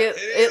sick. Like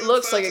it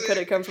looks like it could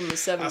have come from the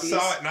 70s. I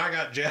saw it and I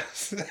got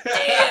jealous.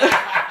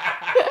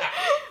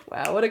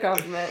 Wow, what a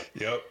compliment.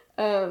 Yep.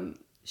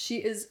 She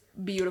is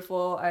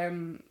beautiful.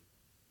 I'm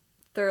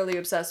thoroughly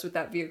obsessed with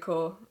that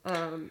vehicle.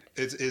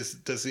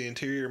 Does the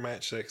interior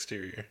match the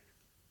exterior?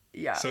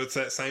 Yeah. So it's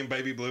that same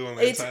baby blue on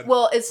the inside?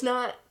 Well, it's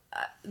not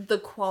the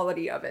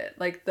quality of it.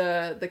 Like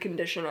the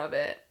condition of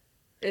it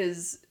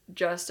is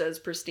just as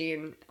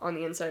pristine on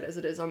the inside as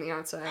it is on the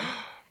outside.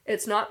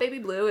 It's not baby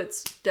blue.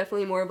 It's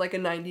definitely more of like a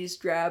 90s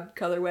drab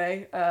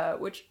colorway,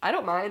 which I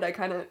don't mind. I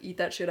kind of eat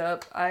that shit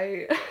up.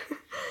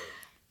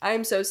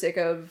 I'm so sick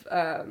of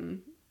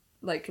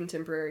like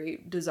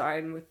contemporary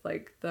design with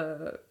like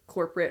the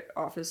corporate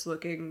office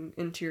looking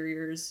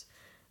interiors.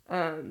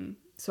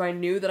 So I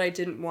knew that I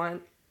didn't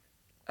want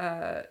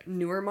a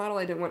newer model.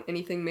 I didn't want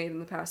anything made in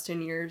the past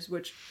 10 years,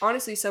 which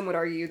honestly some would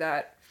argue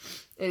that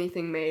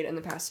anything made in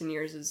the past 10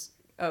 years is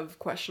of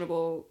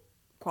questionable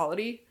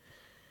quality.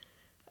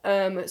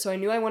 So I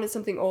knew I wanted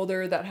something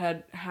older that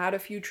had a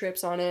few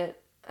trips on it,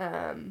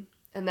 and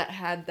that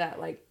had that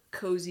like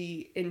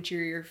cozy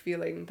interior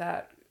feeling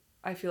that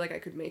I feel like I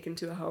could make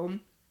into a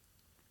home,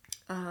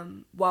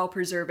 while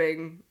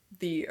preserving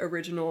the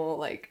original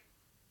like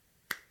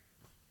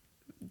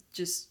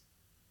just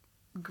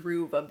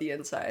groove of the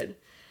inside.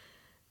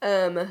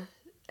 And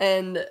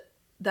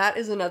that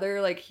is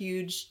another like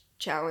huge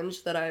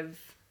challenge that I've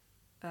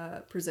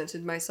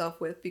presented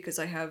myself with because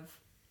I have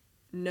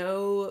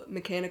no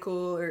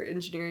mechanical or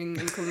engineering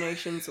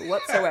inclinations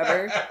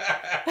whatsoever.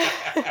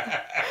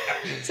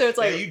 So it's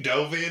like, yeah, you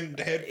dove in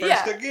head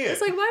first again.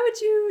 It's like, why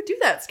would you do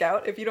that,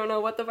 Scout, if you don't know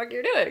what the fuck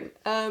you're doing?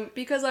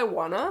 Because I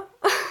wanna.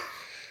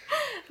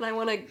 And I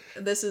wanna,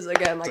 this is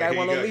again, like, so I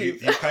wanna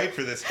leave. You paid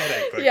for this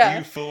headache, but Yeah.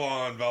 You full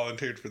on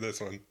volunteered for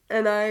this one.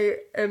 And I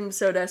am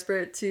so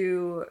desperate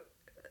to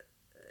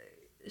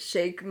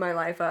shake my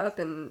life up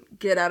and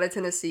get out of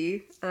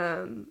Tennessee.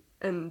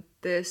 And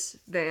this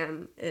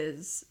van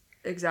is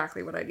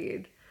exactly what I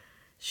need.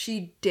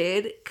 She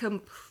did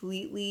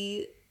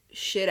completely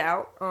shit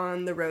out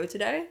on the road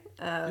today.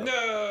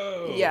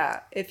 No! Yeah.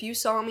 If you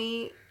saw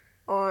me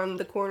on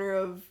the corner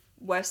of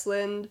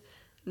Westland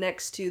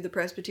next to the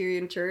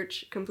Presbyterian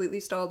Church, completely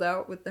stalled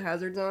out with the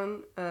hazards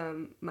on,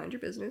 mind your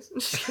business.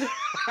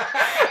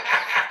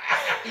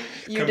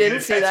 You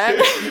didn't see that?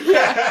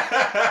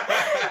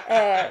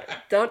 Yeah.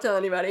 Don't tell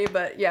anybody,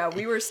 but yeah,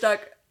 we were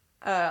stuck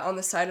on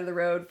the side of the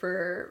road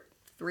for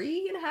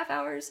 3.5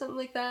 hours, something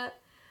like that.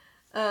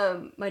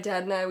 My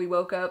dad and I, we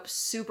woke up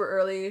super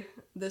early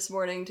this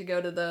morning to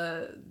go to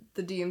the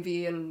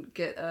DMV and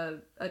get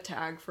a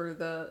tag for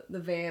the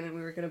van, and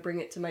we were going to bring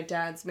it to my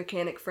dad's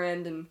mechanic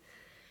friend and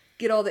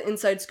get all the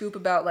inside scoop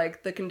about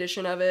like the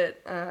condition of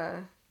it,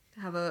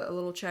 have a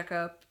little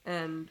checkup,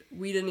 and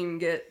we didn't even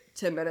get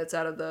 10 minutes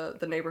out of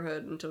the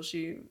neighborhood until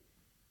she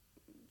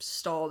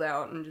stalled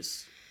out and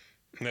just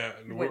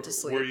went to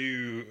sleep. Were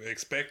you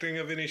expecting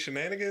of any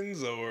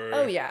shenanigans or?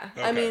 Oh yeah.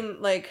 Okay. I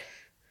mean, like,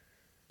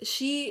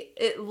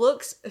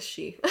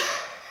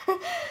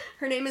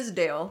 her name is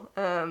Dale.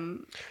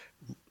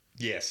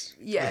 Yes.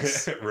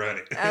 Yes. Run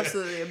it.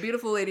 Absolutely. A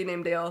beautiful lady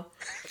named Dale.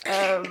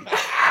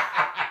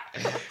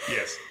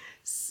 Yes.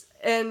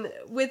 And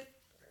with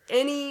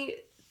any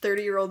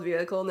 30-year-old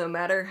vehicle, no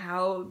matter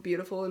how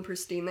beautiful and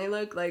pristine they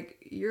look,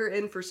 like, you're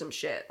in for some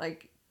shit.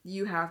 Like,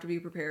 you have to be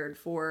prepared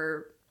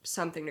for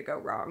something to go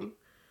wrong.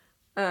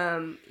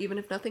 Even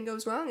if nothing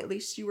goes wrong, at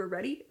least you were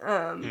ready.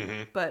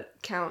 But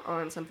count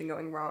on something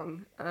going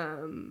wrong.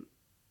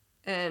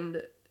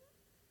 And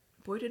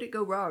boy, did it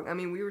go wrong. I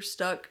mean, we were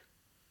stuck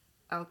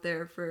out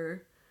there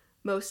for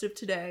most of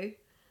today,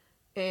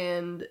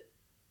 and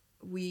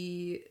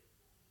we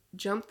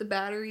jumped the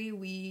battery.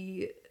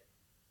 We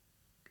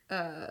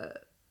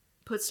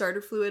put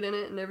starter fluid in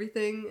it and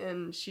everything,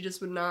 and she just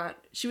would not.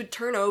 She would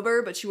turn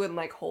over, but she wouldn't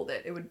like hold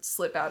it. It would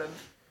slip out of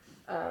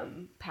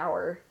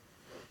power.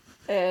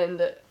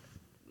 And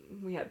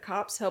we had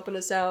cops helping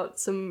us out.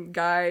 Some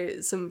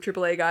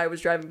AAA guy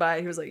was driving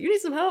by. He was like, "You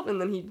need some help," and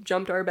then he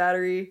jumped our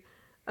battery.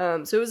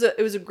 So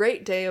it was a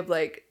great day of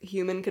like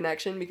human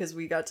connection because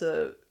we got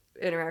to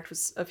interact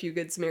with a few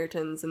good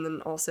Samaritans and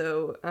then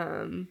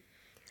also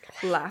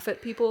laugh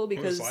at people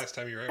because. When was the last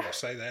time you were able to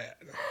say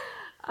that?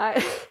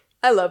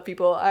 I love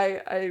people.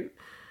 I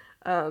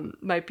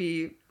might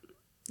be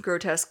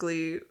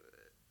grotesquely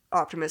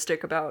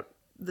optimistic about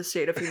the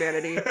state of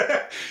humanity.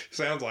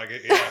 Sounds like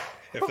it, yeah.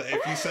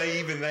 If you say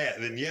even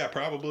that, then yeah,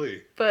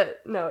 probably.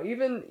 But no,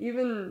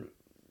 even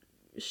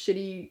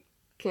shitty,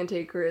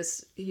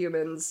 cantankerous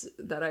humans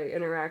that I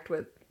interact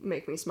with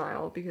make me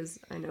smile because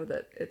I know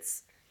that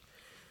it's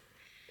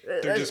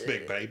They're just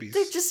big babies.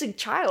 They're just a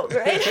child,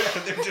 right?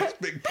 They're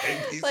just big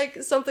babies.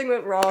 Like, something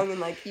went wrong and,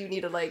 like, you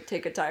need to, like,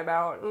 take a time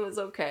out, and it was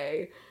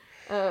okay.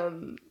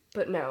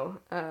 But no,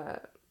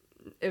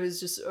 it was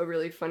just a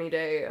really funny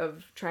day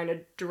of trying to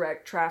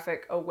direct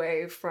traffic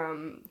away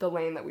from the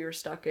lane that we were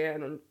stuck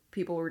in, and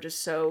people were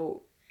just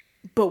so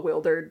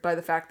bewildered by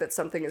the fact that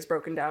something is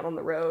broken down on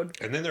the road.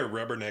 And then they're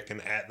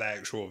rubbernecking at the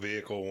actual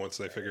vehicle once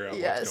they figure out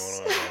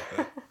Yes. what's going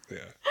on.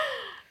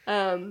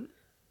 Yeah.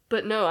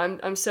 But no,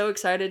 I'm so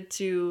excited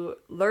to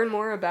learn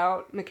more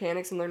about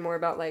mechanics and learn more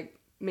about, like,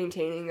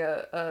 maintaining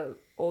a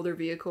older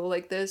vehicle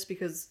like this,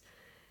 because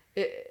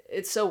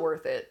it's so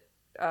worth it.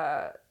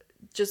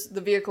 Just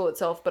the vehicle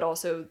itself, but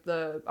also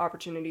the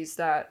opportunities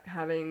that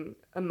having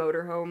a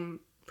motorhome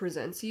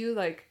presents you,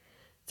 like,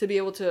 to be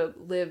able to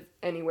live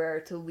anywhere,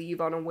 to leave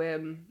on a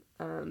whim,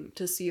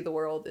 to see the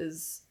world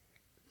is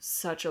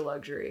such a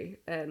luxury.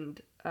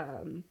 And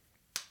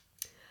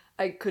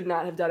I could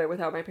not have done it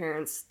without my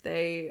parents.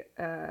 They,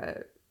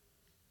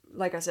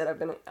 like I said, I've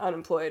been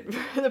unemployed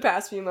for the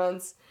past few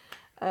months,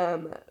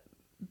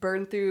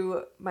 burned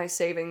through my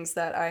savings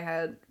that I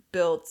had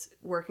built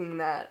working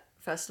that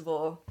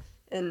festival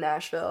in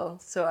Nashville.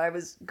 So I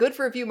was good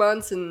for a few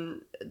months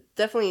and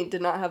definitely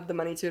did not have the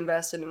money to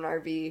invest in an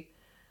RV.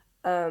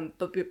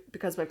 But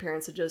because my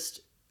parents had just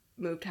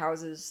moved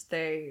houses,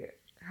 they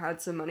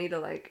had some money to,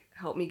 like,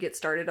 help me get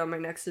started on my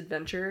next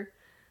adventure.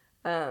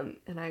 And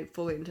I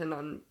fully intend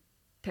on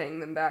paying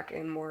them back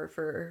and more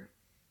for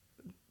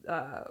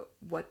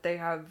what they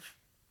have,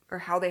 or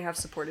how they have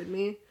supported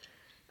me.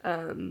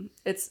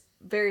 It's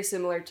very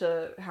similar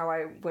to how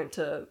I went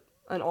to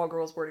an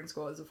all-girls boarding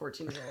school as a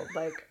 14-year-old.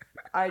 Like,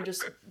 I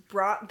just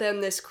brought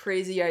them this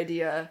crazy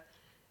idea,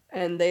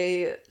 and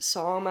they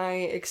saw my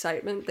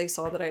excitement. They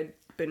saw that I'd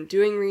been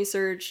doing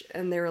research,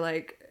 and they were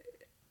like,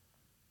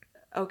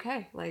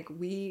 okay, like,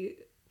 we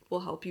will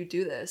help you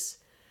do this.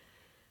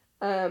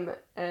 And,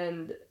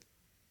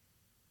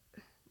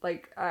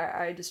 like,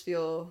 I just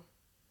feel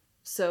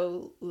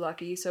so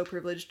lucky, so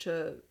privileged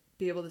to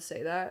be able to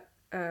say that.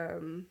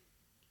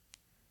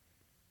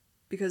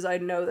 Because I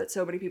know that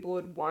so many people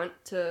would want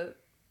to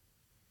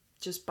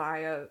just buy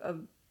a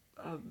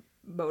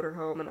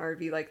motorhome, an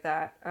RV like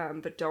that,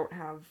 but don't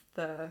have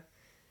the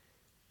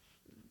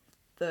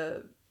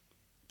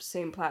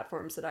same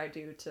platforms that I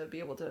do to be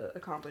able to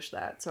accomplish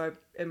that. So I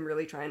am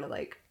really trying to,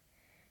 like,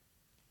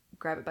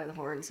 grab it by the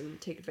horns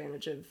and take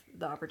advantage of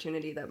the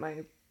opportunity that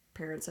my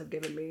parents have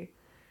given me.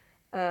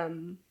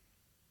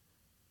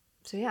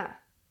 So yeah,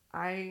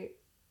 I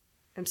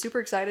am super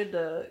excited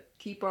to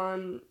keep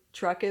on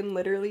trucking,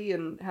 literally,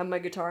 and have my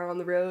guitar on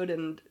the road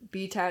and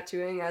be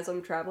tattooing as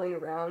I'm traveling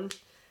around.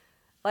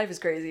 Life is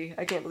crazy.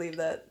 I can't believe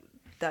that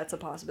that's a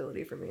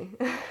possibility for me.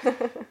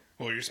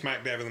 Well, you're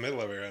smack dab in the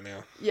middle of it right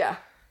now. Yeah.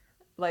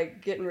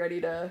 Like, getting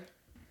ready to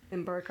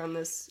embark on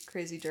this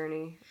crazy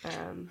journey.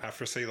 I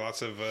foresee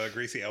lots of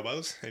greasy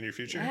elbows in your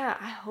future. Yeah,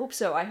 I hope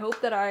so. I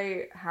hope that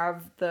I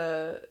have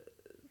the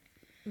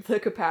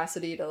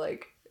capacity to,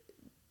 like,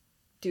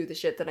 do the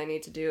shit that I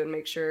need to do and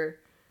make sure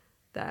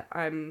that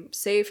I'm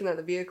safe and that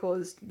the vehicle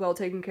is well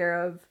taken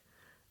care of.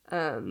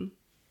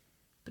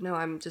 But no,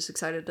 I'm just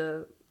excited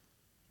to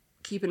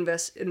keep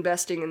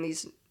investing in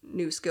these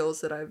new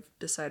skills that I've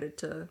decided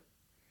to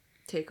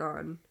take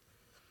on.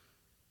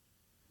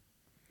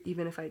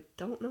 Even if I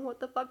don't know what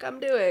the fuck I'm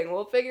doing,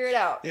 we'll figure it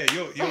out. Yeah,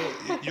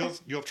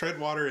 you'll tread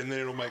water and then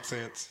it'll make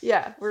sense.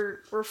 Yeah,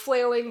 we're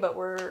flailing, but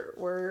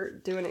we're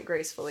doing it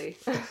gracefully.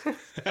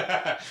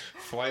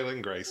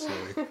 Flailing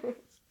gracefully.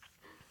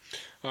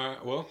 All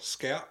right, well,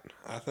 Scout,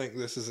 I think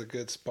this is a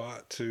good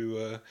spot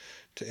to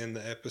end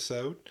the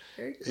episode.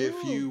 Very cool.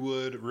 If you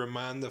would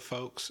remind the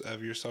folks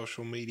of your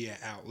social media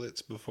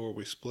outlets before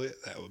we split,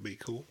 that would be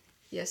cool.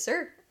 Yes,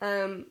 sir.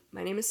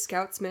 My name is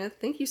Skout Smith.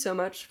 Thank you so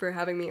much for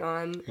having me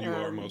on. You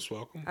are most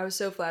welcome. I was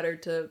so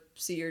flattered to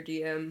see your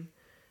DM.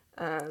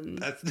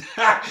 That's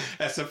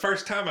the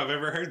first time I've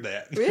ever heard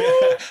that.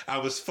 Really? I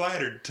was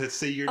flattered to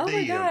see your DM. Oh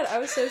my god, I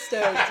was so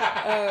stoked.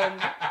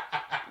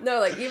 No,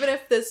 like, even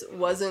if this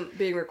wasn't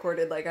being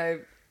recorded, like, I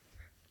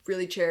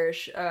really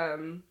cherish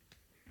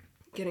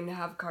getting to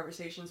have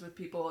conversations with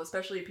people,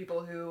 especially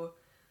people who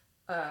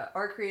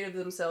are creative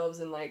themselves,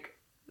 and, like,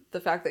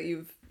 the fact that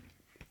you've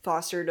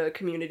fostered a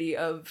community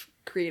of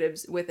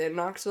creatives within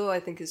Knoxville, I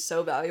think, is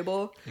so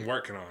valuable. I'm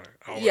working on it.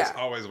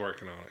 Always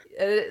working on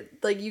it.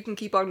 Like, you can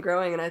keep on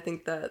growing, and I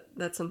think that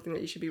that's something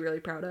that you should be really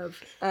proud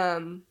of.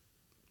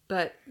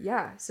 But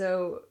yeah,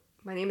 so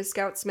my name is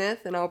Skout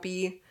Smith, and I'll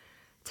be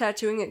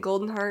tattooing at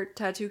Golden Heart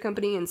Tattoo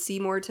Company in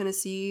Seymour,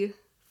 Tennessee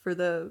for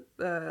the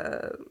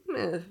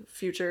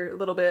future a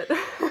little bit.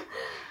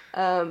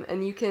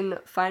 And you can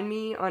find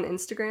me on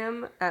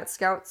Instagram at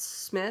Skout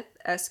Smith,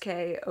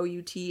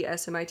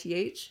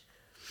 SKOUTSMITH.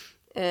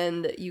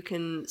 And you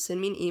can send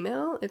me an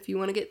email if you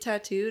want to get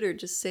tattooed, or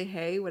just say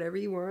hey, whatever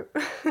you want.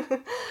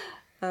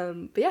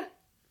 But yeah.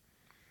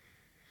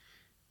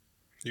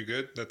 You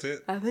good? That's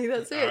it? I think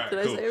that's it. All right,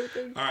 Did cool. I say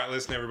everything? All right,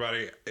 listen,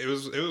 everybody. It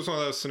was one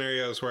of those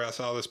scenarios where I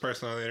saw this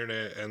person on the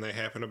internet and they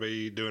happened to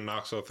be doing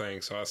Knoxville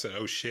things. So I said,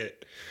 oh,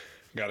 shit.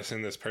 got to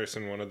send this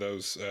person one of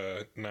those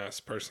nice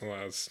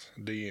personalized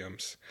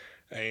DMs.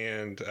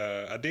 And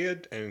I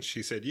did, and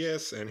she said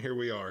yes, and here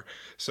we are.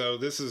 So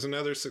this is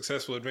another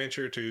successful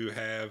adventure to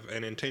have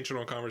an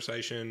intentional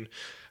conversation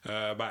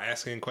by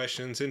asking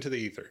questions into the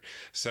ether.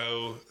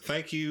 So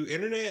thank you,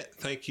 Internet.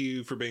 Thank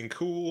you for being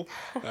cool.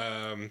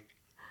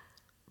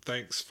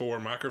 Thanks for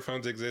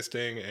microphones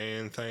existing,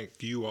 and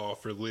thank you all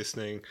for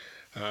listening.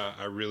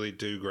 I really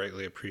do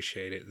greatly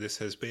appreciate it. This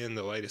has been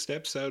the latest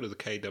episode of the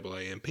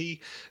KAAMP.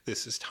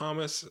 This is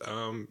Thomas.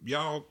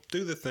 Y'all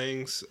do the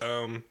things.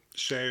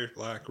 Share,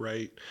 like,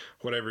 rate,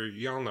 whatever.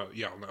 Y'all know.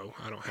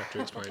 I don't have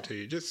to explain it to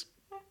you. Just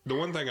the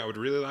one thing I would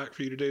really like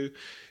for you to do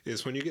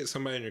is when you get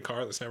somebody in your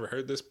car that's never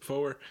heard this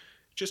before,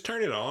 just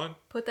turn it on.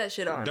 Put that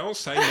shit on. Don't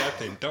say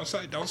nothing. Don't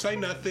say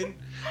nothing.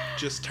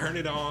 Just turn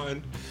it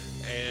on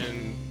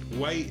and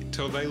wait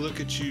till they look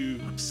at you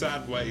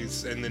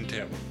sideways and then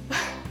tell them.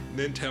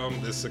 Then tell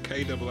them this is a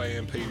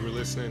KAAMP. We're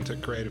listening to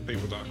creative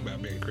people talk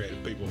about being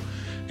creative people.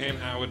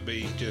 And I would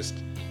be just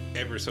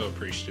ever so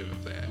appreciative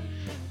of that.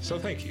 So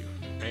thank you.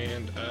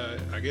 And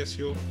I guess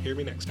you'll hear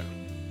me next time.